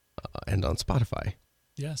jgrammondphotography.net and on Spotify.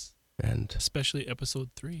 Yes, and especially episode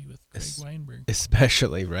 3 with Craig Weinberg.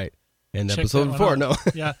 Especially right. And check episode that one 4, out. no.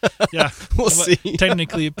 Yeah, yeah. We'll see.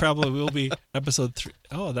 Technically, it probably will be episode 3.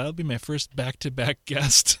 Oh, that'll be my first back-to-back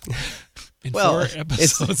guest in 4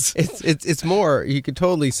 episodes. It's more. You could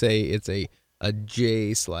totally say it's a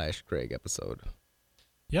Jay/Craig episode.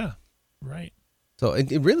 Yeah, right. So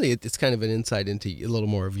it's kind of an insight into a little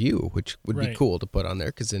more of you, which would be cool to put on there,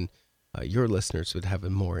 because then your listeners would have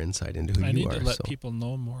more insight into who I you are. need to let people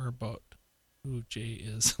know more about who Jay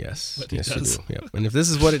is. Yes, what he yes, does. you do. Yep. And if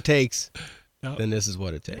this is what it takes, then this is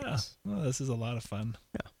what it takes. Yeah, well, this is a lot of fun.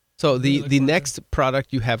 Yeah. So the next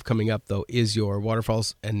product you have coming up, though, is your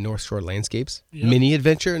Waterfalls and North Shore Landscapes mini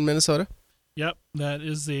adventure in Minnesota. Yep, that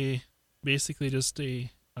is basically just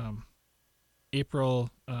a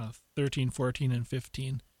April 13, 14, and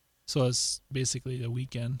 15. So it's basically a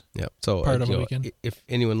weekend. Yep. So part of a weekend. If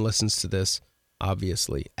anyone listens to this,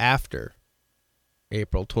 obviously after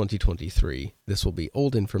April 2023, this will be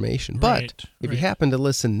old information. But if you happen to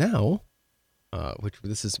listen now, which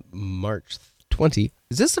this is March 20,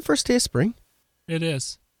 is this the first day of spring? It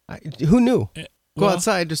is. Who knew? Go Well,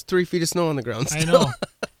 outside, just 3 feet of snow on the ground still.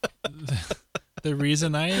 I know. The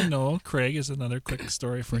reason I know, Craig, is another quick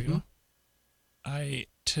story for you.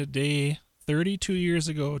 Today, 32 years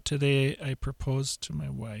ago today, I proposed to my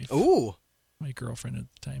wife. Ooh. My girlfriend at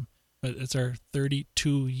the time. But it's our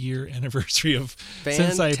 32-year anniversary of Fantastic.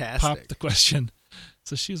 since I popped the question.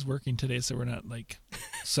 So she's working today, so we're not like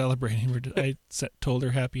celebrating. I told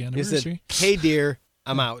her happy anniversary. You said, "Hey, dear,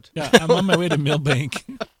 I'm out." Yeah, I'm on my way to Millbank.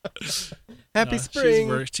 Happy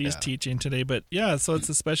spring. She's teaching today, but yeah, so it's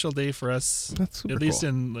a special day for us. That's super at least cool.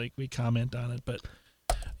 in we comment on it. But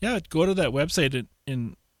yeah, go to that website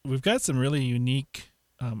and we've got some really unique.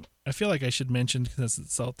 I feel like I should mention, because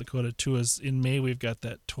it's South Dakota too, is in May we've got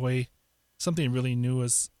that toy. Something really new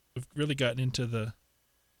is we've really gotten into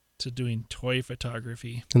doing toy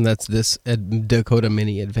photography. And that's this Dakota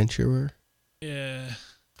Mini Adventurer. Yeah.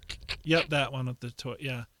 Yep, that one with the toy.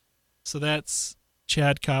 Yeah. So that's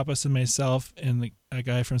Chad Koppas and myself and a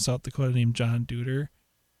guy from South Dakota named John Dieter,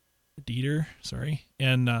 sorry.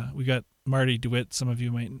 And we got Marty DeWitt. Some of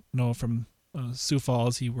you might know from Sioux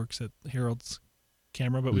Falls. He works at Harold's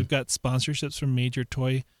Camera. But we've got sponsorships from major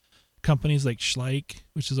toy companies like Schleich,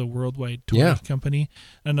 which is a worldwide toy company.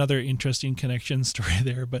 Another interesting connection story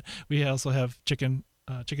there. But we also have Chicken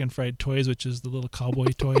Fried Toys, which is the little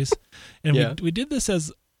cowboy toys. And we did this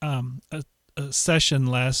as a session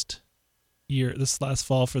last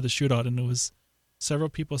fall for the shootout, and it was several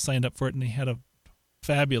people signed up for it, and they had a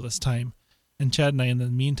fabulous time. And Chad and I, in the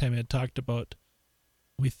meantime, had talked about,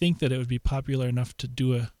 we think that it would be popular enough to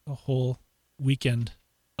do a whole weekend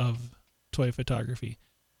of toy photography.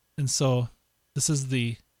 And so this is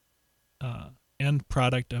the end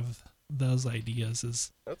product of those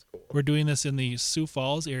ideas. That's cool. We're doing this in the Sioux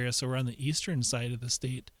Falls area, so we're on the eastern side of the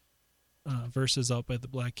state versus out by the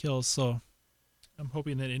Black Hills. So I'm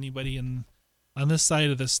hoping that anybody on this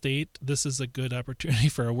side of the state, this is a good opportunity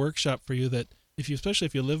for a workshop for you, that especially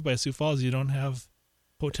if you live by Sioux Falls, you don't have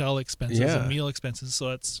hotel expenses and meal expenses,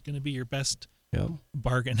 so it's going to be your best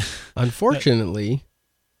bargain. Unfortunately,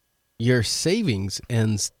 your savings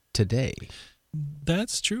ends today.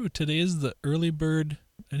 That's true. Today is the early bird.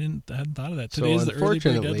 I hadn't thought of that. Today is the early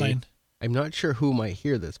bird deadline. I'm not sure who might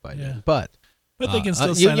hear this by then, but they can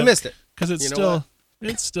still sign up. You missed it, because it's still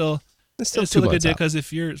a good day. Because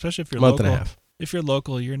especially if you're month local, and a half. If you're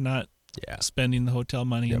local, you're not spending the hotel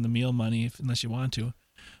money and the meal money unless you want to.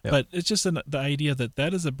 Yep. But it's just the idea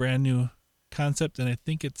that is a brand new concept, and I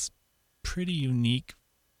think it's pretty unique.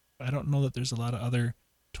 I don't know that there's a lot of other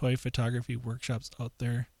toy photography workshops out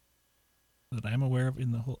there that I'm aware of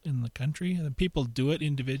in the country. And people do it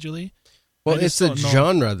individually. Well, it's a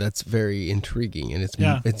genre that's very intriguing, and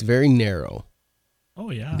it's very narrow. Oh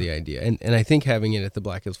yeah, the idea, and I think having it at the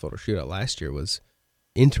Black Hills Photo Shootout last year was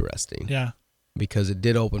interesting. Yeah, because it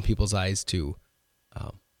did open people's eyes to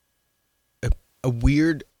a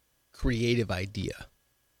weird creative idea.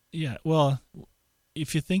 Yeah, well,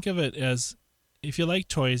 if you think of it as, if you like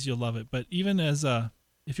toys, you'll love it. But even as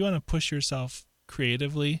if you want to push yourself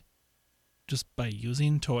creatively, just by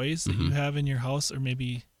using toys that you have in your house, or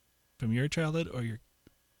maybe from your childhood, or your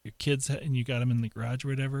kids, and you got them in the garage or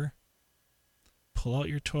whatever, pull out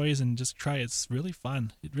your toys and just try. It's really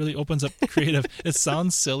fun. It really opens up creative. It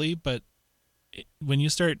sounds silly, but when you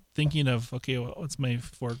start thinking of, okay, well, what's my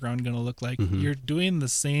foreground going to look like? You're doing the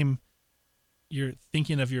same. You're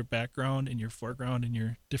thinking of your background and your foreground and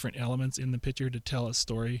your different elements in the picture to tell a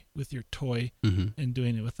story with your toy, and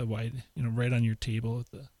doing it with a wide, right on your table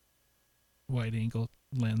with the wide angle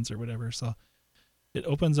lens or whatever. So it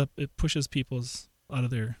opens up, it pushes people's out of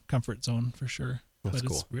their comfort zone for sure. That's but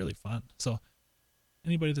cool. It's really fun. So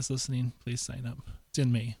anybody that's listening, please sign up. It's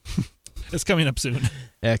in May. It's coming up soon.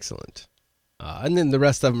 Excellent. And then the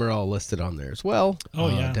rest of them are all listed on there as well. Oh,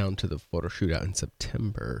 yeah. Down to the photo shootout in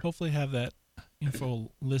September. Hopefully have that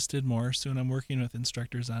info listed more soon. I'm working with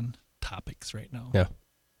instructors on topics right now. Yeah.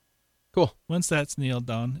 Cool. Once that's nailed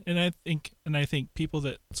down, and I think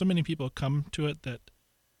so many people come to it that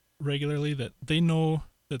regularly that they know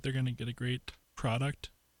that they're going to get a great product.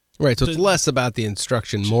 Right, so it's less about the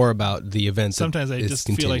instruction, more about the event. Sometimes I just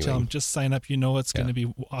feel like tell them, just sign up. You know it's going to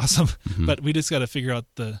be awesome. Mm-hmm. But we just got to figure out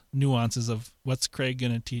the nuances of what's Craig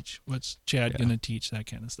going to teach, what's Chad going to teach, that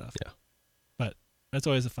kind of stuff. Yeah. But that's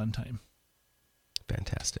always a fun time.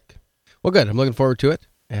 Fantastic. Well, good. I'm looking forward to it,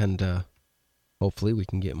 and hopefully we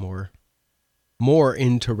can get more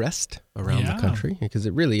interest around the country, because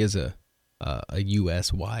it really is a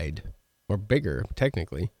U.S.-wide, or bigger,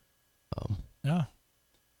 technically. Yeah.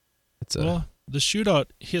 Well, the shootout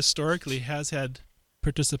historically has had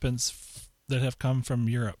participants that have come from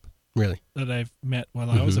Europe. Really? That I've met while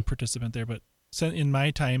I was a participant there. But in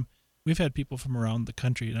my time, we've had people from around the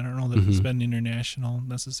country. I don't know that it's been international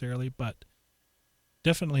necessarily, but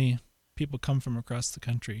definitely people come from across the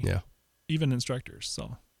country. Yeah. Even instructors.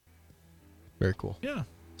 So. Very cool. Yeah.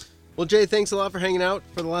 Well, Jay, thanks a lot for hanging out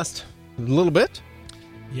for the last little bit.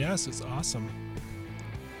 Yes, it's awesome.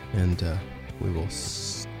 And we will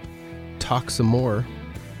talk some more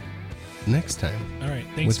next time. All right.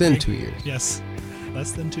 Thanks, Within Craig. 2 years. Yes.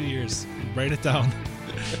 Less than 2 years. Write it down.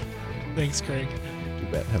 Thanks, Craig. You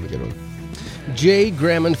bet. Have a good one.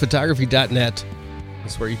 JGrammondphotography.net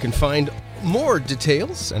is where you can find more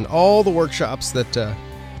details and all the workshops that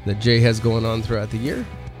Jay has going on throughout the year.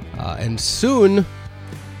 And soon,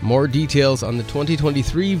 more details on the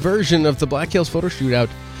 2023 version of the Black Hills Photo Shootout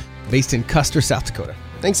based in Custer, South Dakota.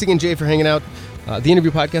 Thanks again, Jay, for hanging out.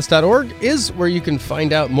 Theinterviewpodcast.org is where you can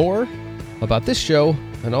find out more about this show,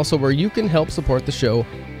 and also where you can help support the show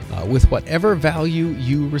with whatever value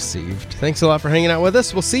you received. Thanks a lot for hanging out with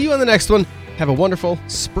us. We'll see you on the next one. Have a wonderful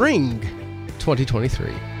spring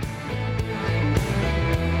 2023.